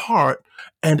take part.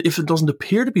 And if it doesn't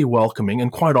appear to be welcoming,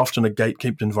 and quite often a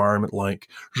gatekept environment like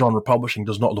genre publishing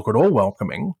does not look at all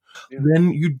welcoming,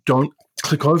 then you don't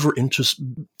click over into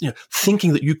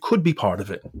thinking that you could be part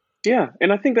of it. Yeah,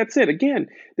 and I think that's it. Again,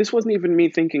 this wasn't even me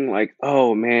thinking like,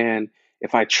 oh man,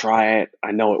 if I try it,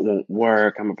 I know it won't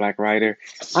work. I'm a Black writer.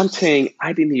 I'm saying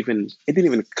it didn't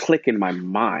even click in my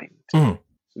mind Mm.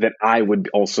 that I would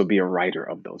also be a writer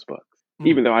of those books.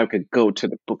 Even though I could go to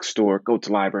the bookstore, go to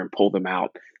the library and pull them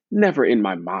out, never in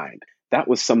my mind. That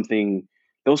was something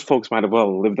those folks might have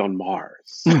well lived on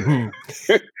Mars Mhm.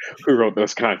 who wrote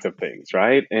those kinds of things,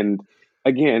 right? And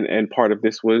again, and part of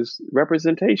this was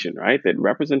representation, right? That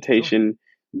representation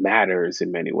matters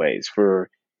in many ways for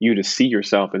you to see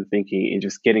yourself and thinking and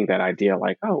just getting that idea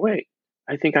like, oh, wait,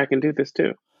 I think I can do this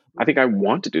too. I think I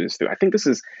want to do this too. I think this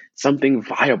is something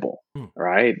viable,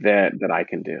 right? That I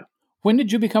can do. When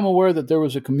did you become aware that there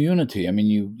was a community? I mean,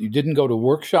 you didn't go to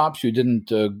workshops, you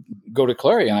didn't go to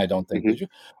Clarion, I don't think, did you?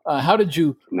 How did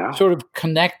you No, sort of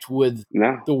connect with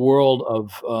no. the world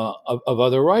of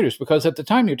other writers? Because at the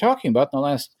time you're talking about, in the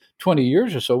last 20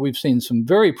 years or so, we've seen some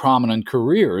very prominent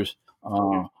careers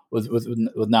with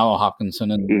Nalo Hopkinson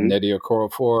and Nnedi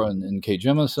Okorafor and Kay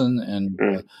Jemison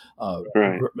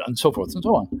and so forth and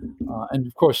so on. And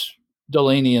of course,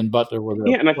 Delaney and Butler were there.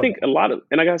 Yeah, and I think I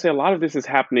gotta say, a lot of this is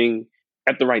happening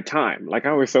at the right time. Like I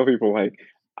always tell people, like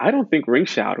I don't think Ring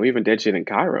Shout or even Dead Shit in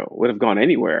Cairo would have gone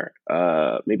anywhere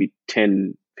maybe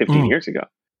 10, 15 years ago.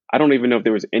 I don't even know if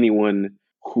there was anyone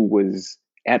who was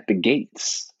at the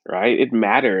gates, right? It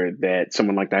mattered that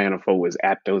someone like Diana Foe was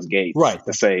at those gates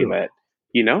to say that,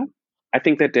 I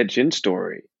think that Djinn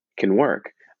story can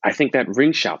work. I think that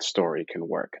Ring Shout story can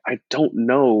work. I don't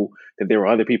know that there were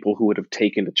other people who would have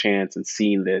taken the chance and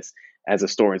seen this as a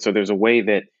story. And so there's a way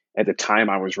that at the time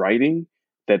I was writing,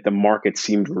 that the market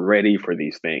seemed ready for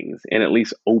these things and at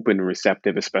least open and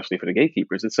receptive, especially for the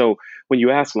gatekeepers. And so when you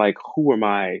ask like,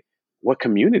 what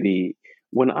community,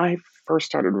 when I first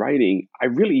started writing, I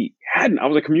really hadn't. I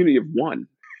was a community of one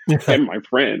and my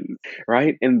friends,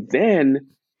 right? And then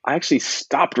I actually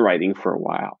stopped writing for a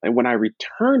while. And when I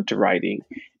returned to writing,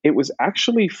 it was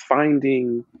actually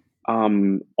finding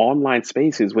online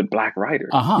spaces with Black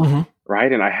writers,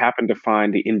 right? And I happened to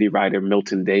find the indie writer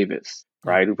Milton Davis,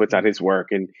 right, who puts out his work.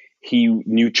 And he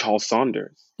knew Charles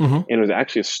Saunders. And it was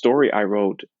actually a story I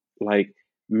wrote, like,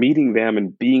 meeting them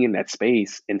and being in that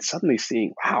space and suddenly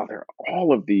seeing, wow, there are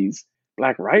all of these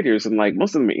Black writers, and like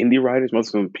most of them are indie writers, most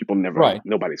of them people Right.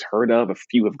 nobody's heard of. A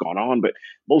few have gone on, but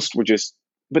most were just,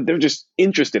 but they're just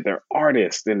interested. They're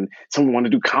artists, and some want to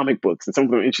do comic books, and some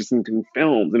of them are interested in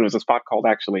films. And there was a spot called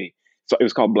so it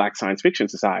was called Black Science Fiction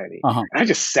Society. Uh-huh. And I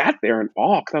just sat there in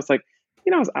awe because I was like,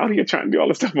 I was out here trying to do all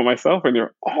this stuff by myself, and there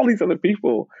are all these other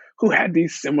people who had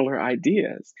these similar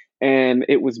ideas. And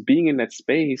it was being in that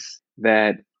space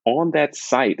that on that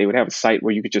site, they would have a site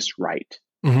where you could just write.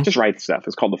 Just write stuff.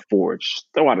 It's called The Forge.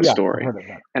 Throw out a story. I've heard of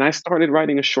that. And I started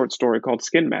writing a short story called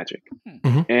Skin Magic.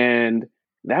 And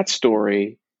that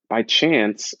story, by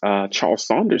chance, Charles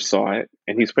Saunders saw it,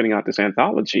 and he's putting out this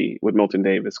anthology with Milton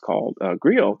Davis called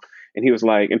Griot. And he was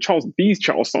like, and Charles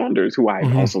Saunders, who I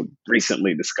also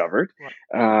recently discovered,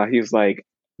 he was like,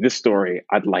 this story,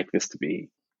 I'd like this to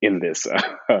be in this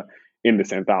in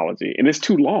this anthology. And it's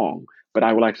too long, but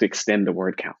I will actually extend the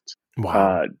word count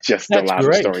just to allow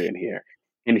the story in here.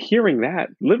 And hearing that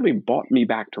literally brought me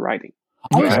back to writing.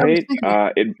 Right?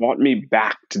 It brought me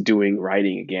back to doing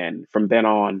writing again. From then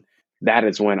on, that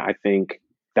is when I think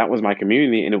that was my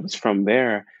community. And it was from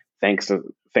there, thanks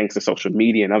to social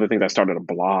media and other things, I started a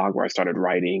blog where I started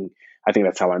writing. I think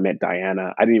that's how I met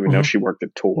Diana. I didn't even know she worked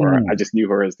at Tor. I just knew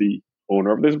her as the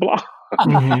owner of this blog,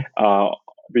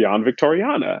 Beyond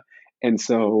Victoriana. And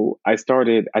so I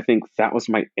think that was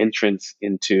my entrance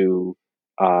into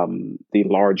the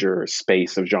larger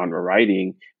space of genre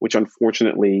writing, which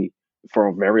unfortunately for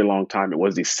a very long time, it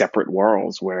was these separate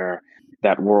worlds where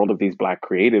that world of these Black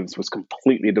creatives was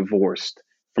completely divorced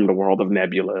from the world of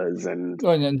Nebulas and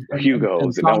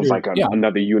Hugos. And that was like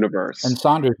another universe. And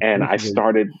Saunders. And I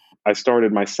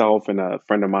started myself and a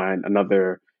friend of mine,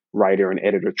 another writer and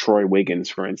editor, Troy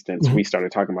Wiggins, for instance, we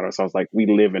started talking about ourselves like we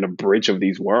live in a bridge of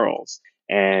these worlds.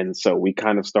 And so we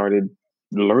kind of started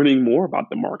learning more about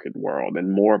the market world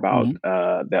and more about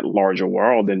that larger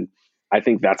world. And I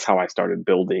think that's how I started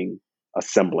building a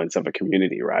semblance of a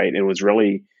community, right? And it was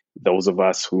really those of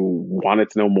us who wanted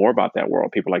to know more about that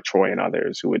world, people like Troy and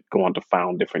others who would go on to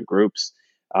found different groups,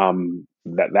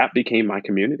 that became my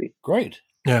community. Great.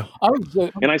 Yeah.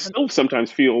 And I still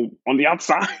sometimes feel on the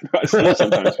outside. I still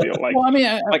sometimes feel like, well, I mean,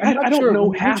 I don't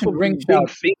know half of the big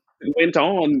things that went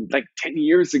on like 10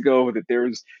 years ago that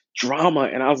there's drama.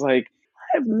 And I was like,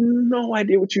 I have no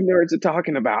idea what you nerds are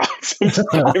talking about. Sometimes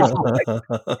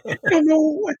I don't know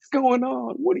what's going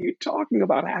on. What are you talking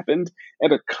about? Happened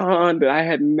at a con that I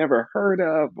had never heard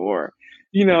of, or,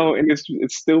 and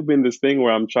it's still been this thing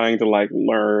where I'm trying to like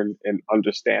learn and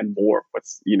understand more of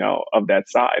what's, of that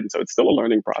side. And so it's still a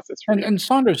learning process for me. And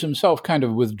Saunders himself kind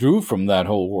of withdrew from that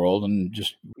whole world and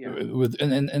just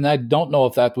and I don't know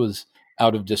if that was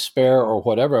out of despair or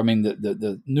whatever. I mean,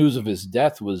 the news of his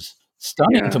death was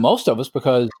stunning to most of us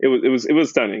because it was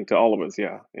stunning to all of us.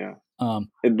 Yeah.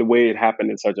 The way it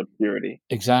happened in such obscurity,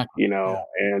 exactly.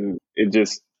 And it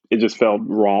just felt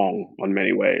wrong on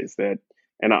many ways. The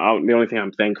only thing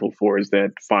I'm thankful for is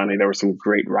that finally there were some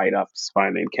great write-ups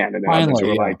finally in Canada. Finally, who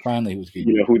were like, finally, he was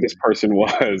who this person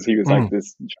was. He was like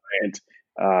this giant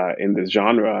in this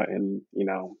genre, and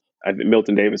I think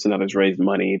Milton Davis and others raised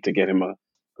money to get him a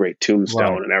great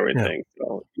tombstone and everything. Yeah.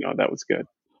 So that was good.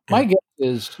 My guess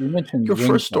is you mentioned your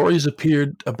first stories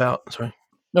appeared about. Sorry,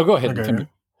 no, go ahead. Okay.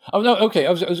 Oh no, okay.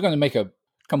 I was going to make a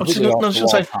completely off the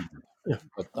wall comment,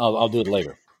 but I'll do it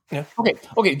later. Yeah.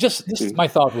 Okay. Just this. My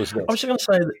thought was this. I was just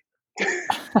going to say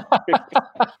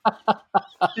that.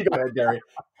 You go ahead, Gary.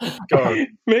 Go on.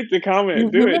 Make the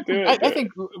comment. Do it. I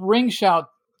think Ring Shout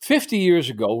 50 years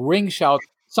ago, Ring Shout,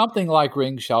 something like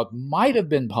Ring Shout might have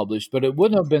been published, but it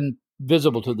wouldn't have been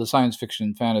visible to the science fiction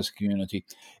and fantasy community.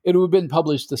 It would have been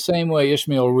published the same way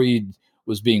Ishmael Reed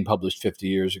was being published 50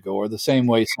 years ago, or the same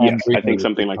way Sam Greenlee I think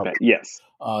something like that. Yes.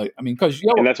 I mean, because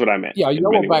and that's what I meant. Yeah,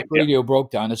 Yellowback Radio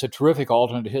Broke Down is a terrific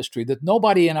alternate history that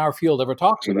nobody in our field ever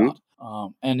talks about.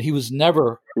 And he was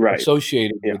never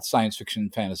associated with science fiction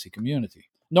and fantasy community,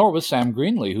 nor was Sam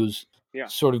Greenlee, who's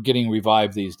sort of getting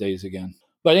revived these days again.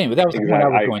 But anyway, that was the point I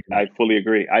was going to make. I fully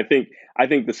agree. I think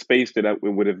the space that it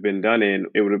would have been done in,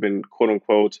 it would have been quote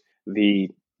unquote the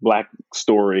Black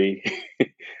story,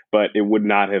 but it would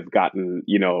not have gotten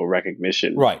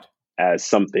recognition as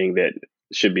something that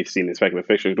should be seen in speculative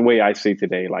fiction. The way I see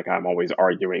today, like I'm always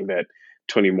arguing that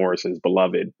Toni Morrison's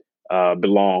Beloved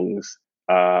belongs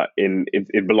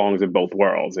it belongs in both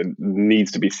worlds. It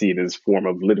needs to be seen as a form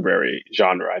of literary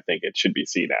genre. I think it should be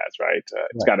seen as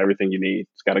It's got everything you need.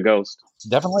 It's got a ghost.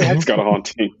 Definitely, it's got a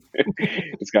haunting.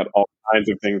 It's got all kinds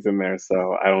of things in there.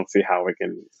 So I don't see how it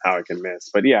can miss.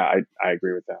 But yeah, I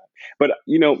agree with that. But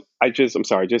I'm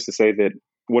sorry, just to say that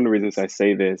one of the reasons I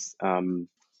say this,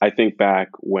 I think back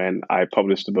when I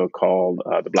published a book called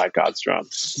The Black God's Drum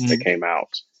that came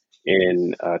out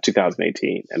in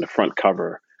 2018, and the front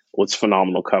cover was a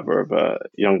phenomenal cover of a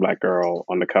young black girl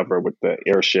on the cover with the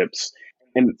airships,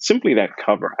 and simply that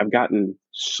cover. I've gotten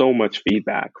so much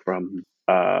feedback from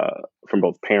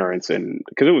both parents, and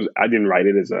because I didn't write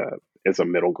it as a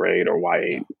middle grade or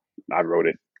YA, I wrote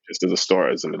it just as a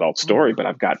story, as an adult story, but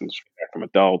I've gotten feedback from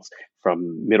adults,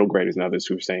 from middle graders and others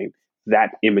who are saying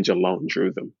that image alone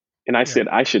drew them. And I said,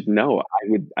 I should know.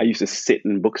 I used to sit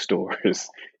in bookstores,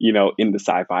 in the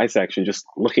sci-fi section, just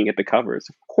looking at the covers.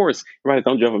 Of course, right?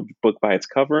 Don't judge a book by its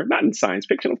cover. Not in science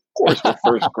fiction. Of course, we're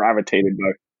first gravitated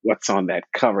by what's on that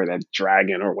cover, that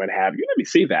dragon or what have you. Let me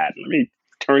see that. Let me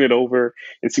turn it over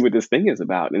and see what this thing is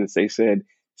about. And they said,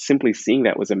 simply seeing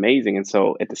that was amazing. And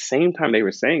so at the same time they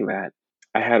were saying that,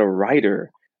 I had a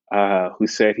writer who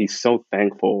said he's so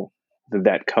thankful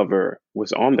that cover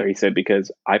was on there. He said,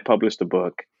 because I published a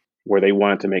book where they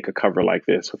wanted to make a cover like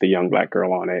this with a young black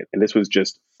girl on it. And this was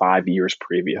just 5 years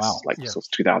previous, so it's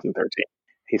 2013.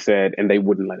 He said, and they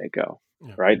wouldn't let it go,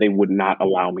 right? They would not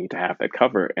allow me to have that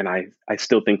cover. And I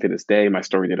still think to this day, my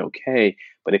story did okay,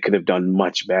 but it could have done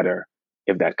much better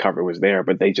if that cover was there.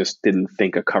 But they just didn't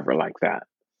think a cover like that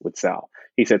would sell.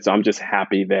 He said, so I'm just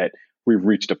happy that we've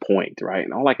reached a point, right?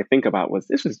 And all I could think about was,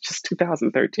 this was just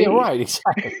 2013. Yeah, right,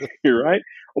 exactly. You're right.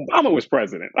 Obama was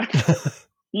president.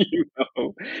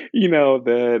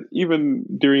 That even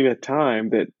during that time,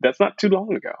 that's not too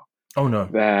long ago. Oh no.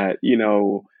 That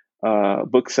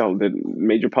that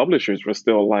major publishers were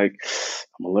still like,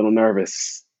 I'm a little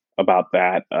nervous about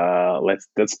that.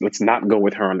 Let's not go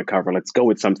with her on the cover. Let's go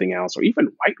with something else, or even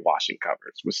whitewashing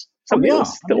covers was something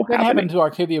else still that happening. happened to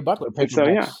Arcadia Butler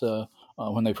paperbacks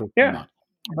when they first came out.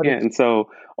 But and so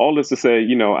all this to say,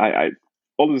 I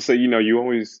always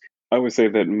say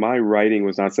that my writing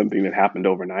was not something that happened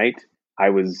overnight. I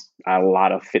had a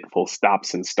lot of fitful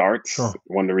stops and starts. Sure.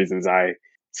 One of the reasons I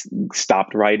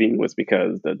stopped writing was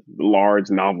because the large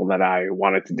novel that I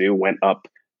wanted to do went up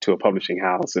to a publishing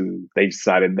house, and they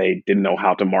decided they didn't know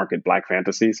how to market Black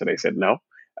fantasy, so they said no.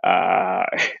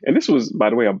 And this was, by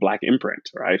the way, a Black imprint,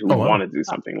 right? Who wanted to do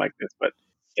something like this, but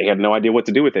they had no idea what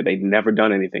to do with it. They'd never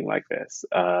done anything like this,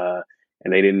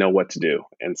 and they didn't know what to do.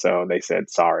 And so they said,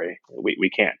 "Sorry, we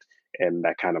can't." And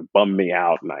that kind of bummed me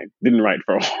out, and I didn't write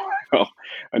for a while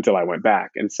until I went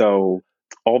back. And so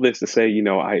all this to say,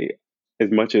 as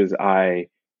much as I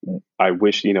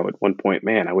wish, at one point,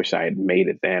 man, I wish I had made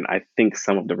it then. I think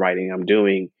some of the writing I'm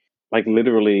doing, like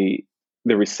literally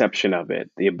the reception of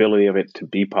it, the ability of it to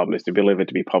be published, the ability of it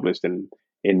to be published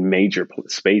in major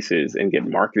spaces and get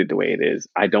marketed the way it is,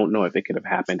 I don't know if it could have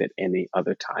happened at any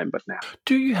other time but now.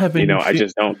 Do you have any I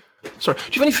just don't. Sorry, do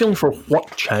you have any feeling for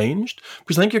what changed?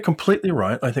 Because I think you're completely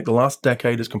right. I think the last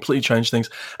decade has completely changed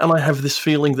things. And I have this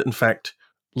feeling that, in fact,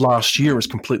 last year has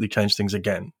completely changed things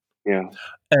again. Yeah.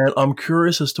 And I'm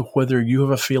curious as to whether you have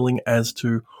a feeling as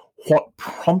to what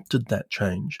prompted that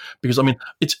change. Because, I mean,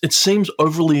 it seems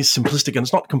overly simplistic, and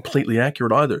it's not completely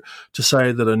accurate either, to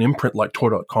say that an imprint like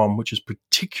Tor.com, which is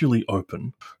particularly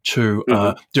open to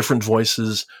different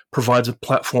voices, provides a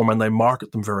platform and they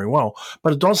market them very well.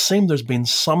 But it does seem there's been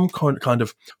some kind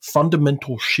of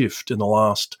fundamental shift in the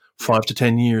last 5 to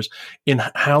 10 years in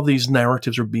how these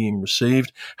narratives are being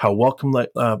received, how welcome they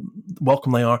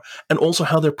are, and also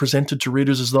how they're presented to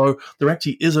readers as though there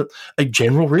actually is a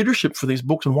general readership for these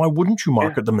books. And why wouldn't you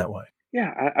market them that way?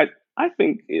 Yeah, I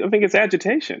think it's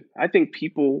agitation. I think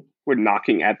people were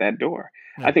knocking at that door.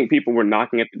 Yeah. I think people were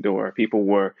knocking at the door. People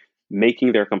were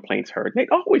making their complaints heard. They've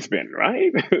always been,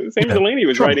 right? Same as Delaney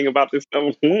was writing about this stuff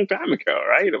a long time ago,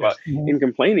 right? About in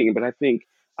complaining. But I think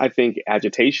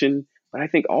agitation. But I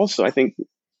think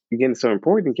again, it's so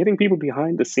important, getting people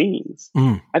behind the scenes.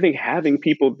 I think having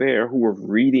people there who were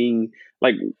reading,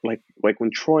 like when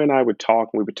Troy and I would talk,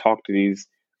 and we would talk to these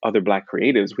other Black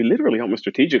creatives, we literally almost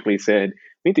strategically said,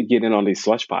 we need to get in on these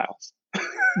slush piles,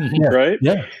 right?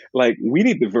 Yeah. Like, we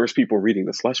need diverse people reading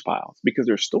the slush piles, because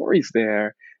there's stories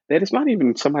there that it's not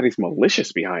even somebody's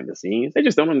malicious behind the scenes. They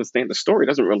just don't understand the story. It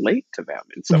doesn't relate to them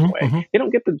in some way. They don't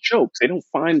get the jokes. They don't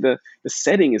find the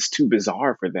setting is too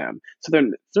bizarre for them. So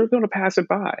they're going to pass it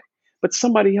by. But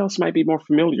somebody else might be more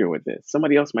familiar with this.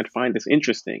 Somebody else might find this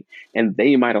interesting, and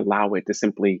they might allow it to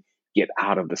simply get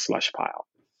out of the slush pile,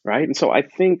 right? And so I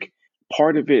think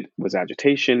part of it was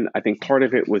agitation. I think part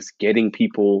of it was getting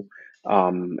people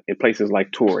in places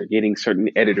like Tor, getting certain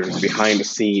editors behind the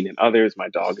scene, and others. My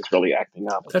dog is really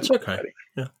acting up. That's okay.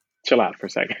 Yeah, chill out for a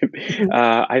second.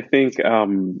 I think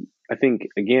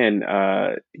again,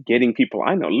 getting people.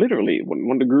 I know literally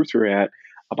one of the groups we were at,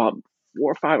 about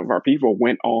 4 or 5 of our people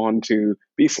went on to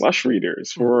be slush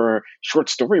readers for short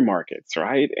story markets,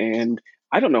 right? And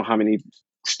I don't know how many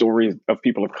stories of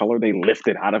people of color they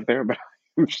lifted out of there, but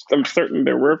I'm certain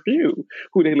there were a few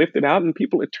who they lifted out, and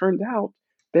people, it turned out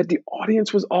that the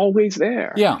audience was always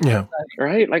there. Yeah. Yeah.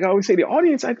 Right? Like I always say, the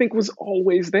audience, I think, was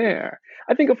always there.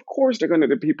 I think, of course, they're going to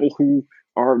be people who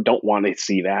don't want to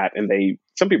see that, and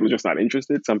some people are just not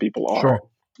interested. Some people are. Sure.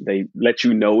 They let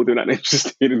you know they're not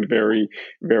interested in very,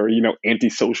 very,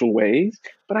 antisocial ways.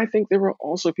 But I think there were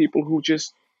also people who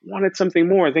just wanted something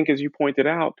more. I think, as you pointed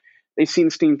out, they've seen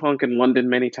steampunk in London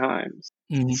many times.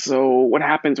 Mhm. So what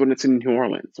happens when it's in New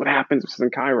Orleans? What happens when it's in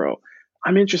Cairo?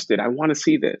 I'm interested. I want to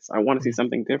see this. I want to see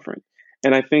something different.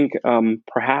 And I think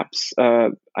perhaps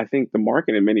I think the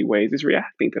market in many ways is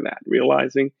reacting to that,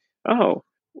 realizing, oh,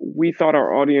 we thought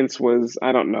our audience was,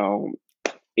 I don't know,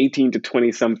 18 to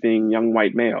 20 something young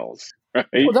white males, right?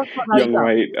 Well, that's what Young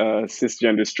white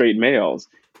cisgender straight males.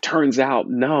 Turns out,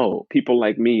 no, people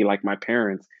like me, like my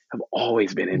parents, have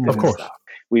always been into Of this course. stuff.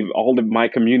 All of my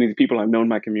community, people I've known in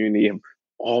my community, have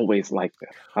always liked it.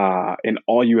 And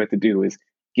all you have to do is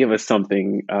give us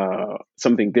something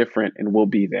different, and we'll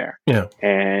be there. Yeah.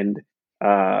 And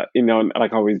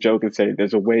like I always joke and say,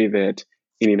 there's a way that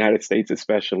in the United States,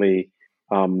 especially,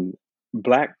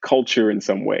 Black culture in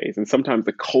some ways, and sometimes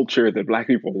the culture that Black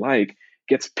people like,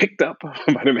 gets picked up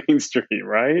by the mainstream,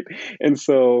 right? And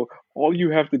so all you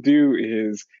have to do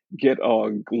is get a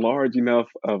large enough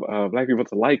of Black people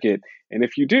to like it, and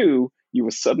if you do, you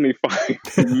will suddenly find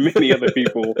many other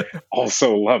people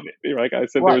also love it. Like I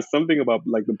said, there was something about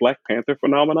like the Black Panther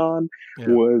phenomenon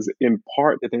was in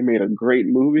part that they made a great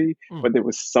movie, but there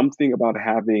was something about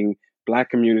having Black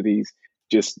communities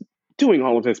just doing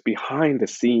all of this behind the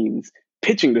scenes,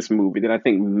 pitching this movie, that I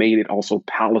think made it also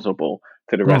palatable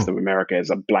to the rest of America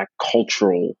as a Black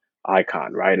cultural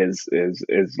icon, right? As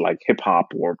like hip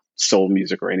hop or soul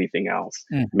music or anything else,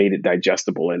 made it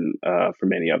digestible and for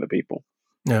many other people.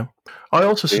 Yeah. I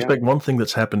also suspect one thing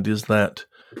that's happened is that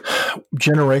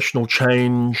generational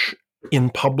change in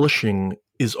publishing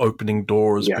is opening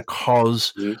doors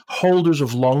because holders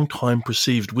of long time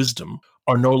perceived wisdom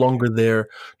are no longer there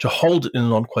to hold it in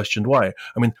an unquestioned way.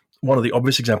 I mean, one of the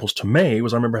obvious examples to me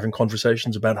was I remember having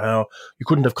conversations about how you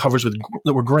couldn't have covers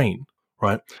that were green,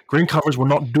 right? Green covers were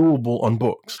not doable on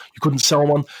books. You couldn't sell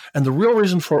one. And the real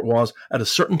reason for it was at a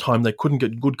certain time they couldn't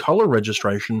get good color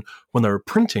registration when they were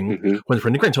printing, when they're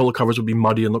printing green. So all the covers would be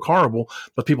muddy and look horrible.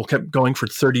 But people kept going for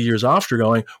 30 years after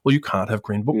going, well, you can't have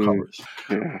green book covers.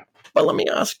 But let me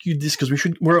ask you this, because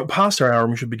we're past our hour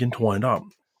and we should begin to wind up.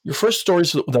 Your first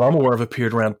stories that I'm aware of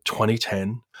appeared around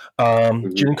 2010.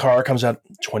 Djinn comes out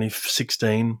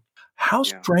 2016. How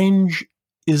strange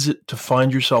is it to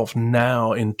find yourself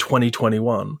now in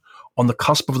 2021 on the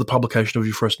cusp of the publication of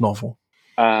your first novel?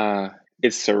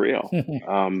 It's surreal.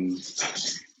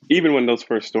 Even when those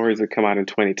first stories had come out in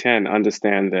 2010,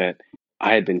 understand that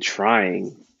I had been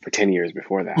trying for 10 years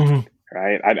before that.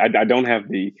 Right. I don't have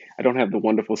the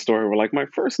wonderful story where, like, my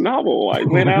first novel, I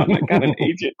went out and I got an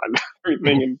agent and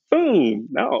everything, and boom.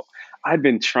 No, I'd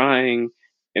been trying.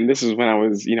 And this is when I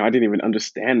was, I didn't even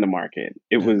understand the market.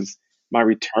 It was my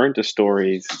return to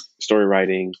story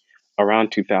writing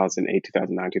around 2008,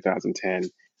 2009, 2010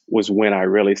 was when I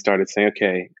really started saying,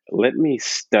 okay, let me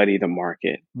study the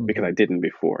market, because I didn't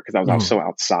before, because I was so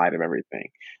outside of everything.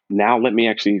 Now let me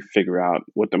actually figure out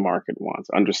what the market wants,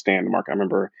 understand the market. I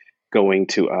remember going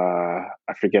to,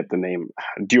 I forget the name,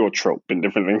 Duotrope and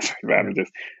different things like that, and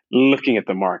just looking at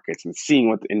the markets and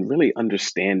seeing and really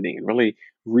understanding and really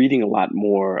reading a lot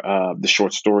more of the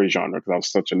short story genre, because I was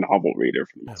such a novel reader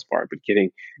for the most part, but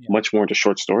getting much more into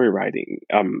short story writing,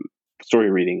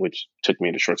 story reading, which took me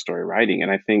into short story writing.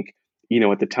 And I think,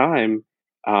 at the time,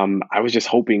 I was just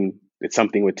hoping that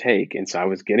something would take. And so I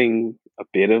was getting a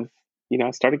bit of,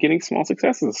 I started getting small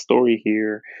successes, a story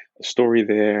here, a story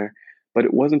there. But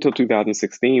it wasn't until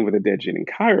 2016 with A Dead Djinn in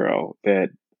Cairo that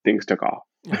things took off.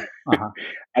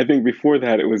 I think before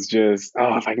that, it was just,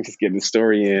 if I can just get the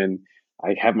story in,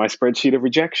 I have my spreadsheet of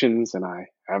rejections and I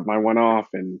have my one off,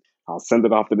 and I'll send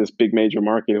it off to this big major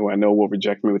market who I know will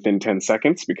reject me within 10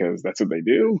 seconds because that's what they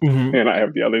do. And I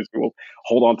have the others who will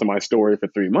hold on to my story for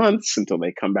 3 months until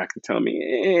they come back to tell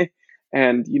me,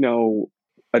 And,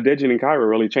 A Dead Djinn in Cairo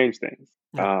really changed things.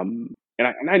 And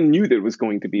I knew that it was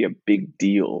going to be a big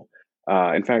deal.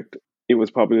 In fact, it was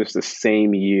probably just the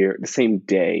same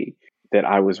day that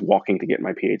I was walking to get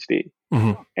my PhD.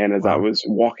 And as I was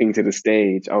walking to the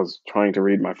stage, I was trying to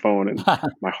read my phone and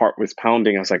my heart was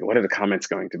pounding. I was like, what are the comments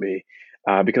going to be?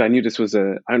 because I knew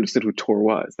I understood who Tor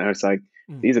was. And I was like,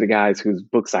 these are the guys whose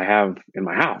books I have in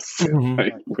my house,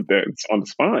 like, on the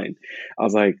spine. I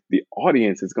was like, the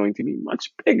audience is going to be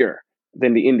much bigger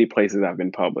than the indie places I've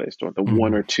been published, or the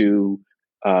one or two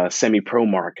semi-pro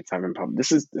markets I've been published.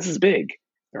 This is big,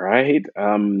 right?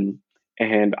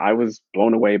 And I was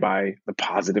blown away by the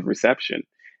positive reception.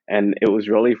 And it was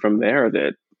really from there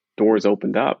that doors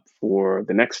opened up for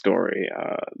the next story,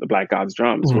 The Black God's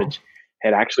Drums, which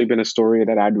had actually been a story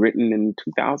that I'd written in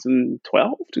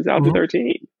 2012,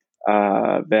 2013.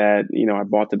 That, I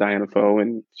bought to Diana Foe,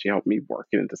 and she helped me work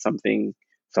it into something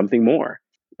more.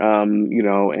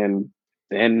 And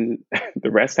then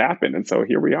the rest happened. And so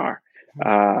here we are.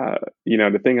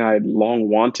 The thing I'd long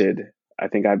wanted, I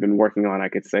think I've been working on, I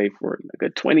could say, for a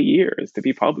good 20 years to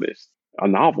be published. A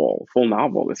novel, full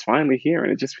novel, is finally here,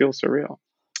 and it just feels surreal.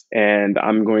 And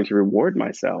I'm going to reward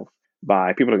myself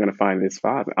people are going to find this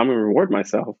father. I'm going to reward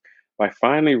myself by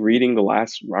finally reading the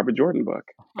last Robert Jordan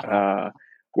book,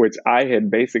 which I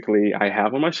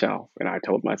have on my shelf, and I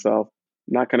told myself,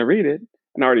 I'm not going to read it.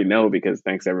 And I already know, because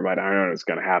thanks everybody, I know it's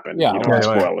going to happen. Yeah, don't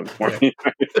spoil it for me.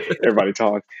 Everybody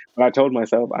talks. But I told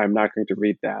myself I'm not going to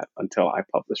read that until I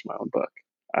publish my own book.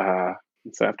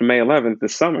 So after May 11th,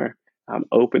 this summer, I'm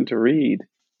open to read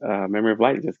Memory of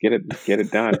Light. Just get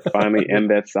it done. Finally end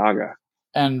that saga.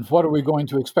 And what are we going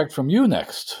to expect from you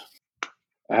next?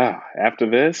 After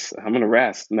this, I'm going to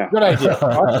rest. No. Good idea. That's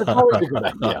always a good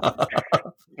idea.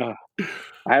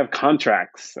 I have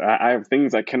contracts. I have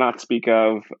things I cannot speak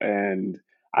of, and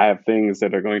I have things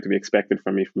that are going to be expected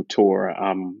from me from Tor.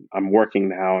 I'm working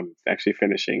now. I'm actually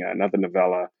finishing another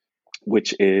novella,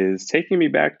 which is taking me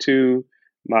back to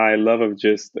my love of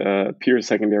just pure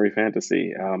secondary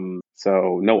fantasy.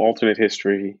 So no alternate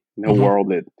history, no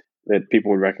world that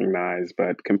people would recognize,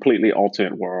 but completely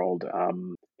alternate world.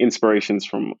 Inspirations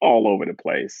from all over the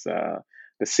place.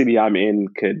 The city I'm in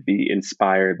could be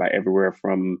inspired by everywhere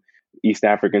from East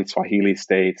African Swahili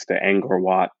states to Angkor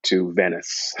Wat to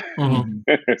Venice.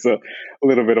 There's a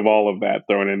little bit of all of that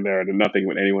thrown in there, and nothing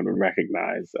that anyone would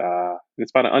recognize.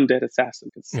 It's about an undead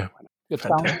assassin.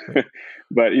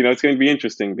 But it's going to be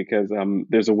interesting because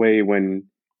there's a way when,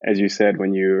 as you said,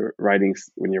 when you're writing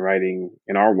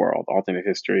in our world, alternate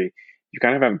history, you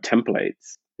kind of have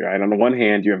templates, right? On the one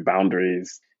hand, you have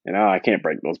boundaries, and I can't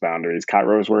break those boundaries.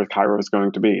 Cairo is where Cairo is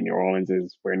going to be. New Orleans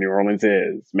is where New Orleans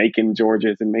is. Macon, Georgia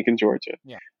is in Macon, Georgia.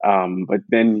 Yeah. But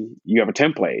then you have a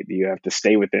template. You have to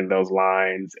stay within those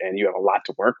lines, and you have a lot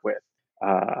to work with.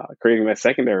 Creating that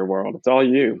secondary world, it's all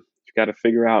you. You got to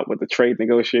figure out what the trade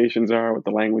negotiations are, what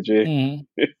the language is,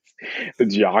 the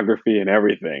geography, and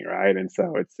everything, right? And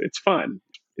so it's fun.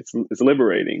 It's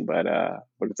liberating, but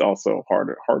it's also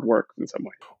hard work in some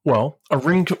way. Well, a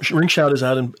ring shout is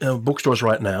out in bookstores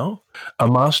right now. A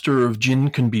Master of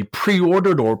Djinn can be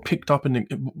pre-ordered or picked up in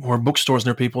bookstores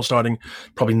near people starting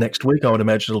probably next week. I would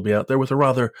imagine it'll be out there with a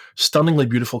rather stunningly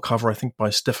beautiful cover, I think,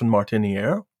 by Stephen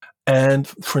Martiniere. And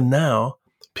for now,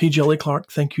 P. Djèlí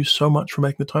Clark, thank you so much for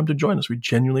making the time to join us. We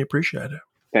genuinely appreciate it.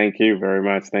 Thank you very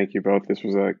much. Thank you both. This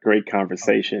was a great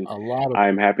conversation.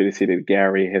 I'm happy to see that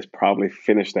Gary has probably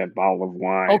finished that bottle of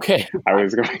wine. Okay.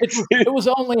 It was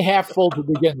only half full to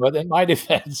begin with. In my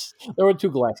defense, there were 2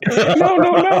 glasses. No.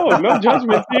 No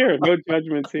judgments here. No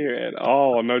judgments here at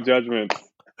all. No judgments.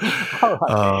 All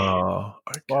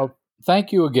right. Well,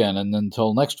 thank you again. And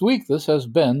until next week, this has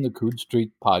been the Coode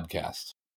Street Podcast.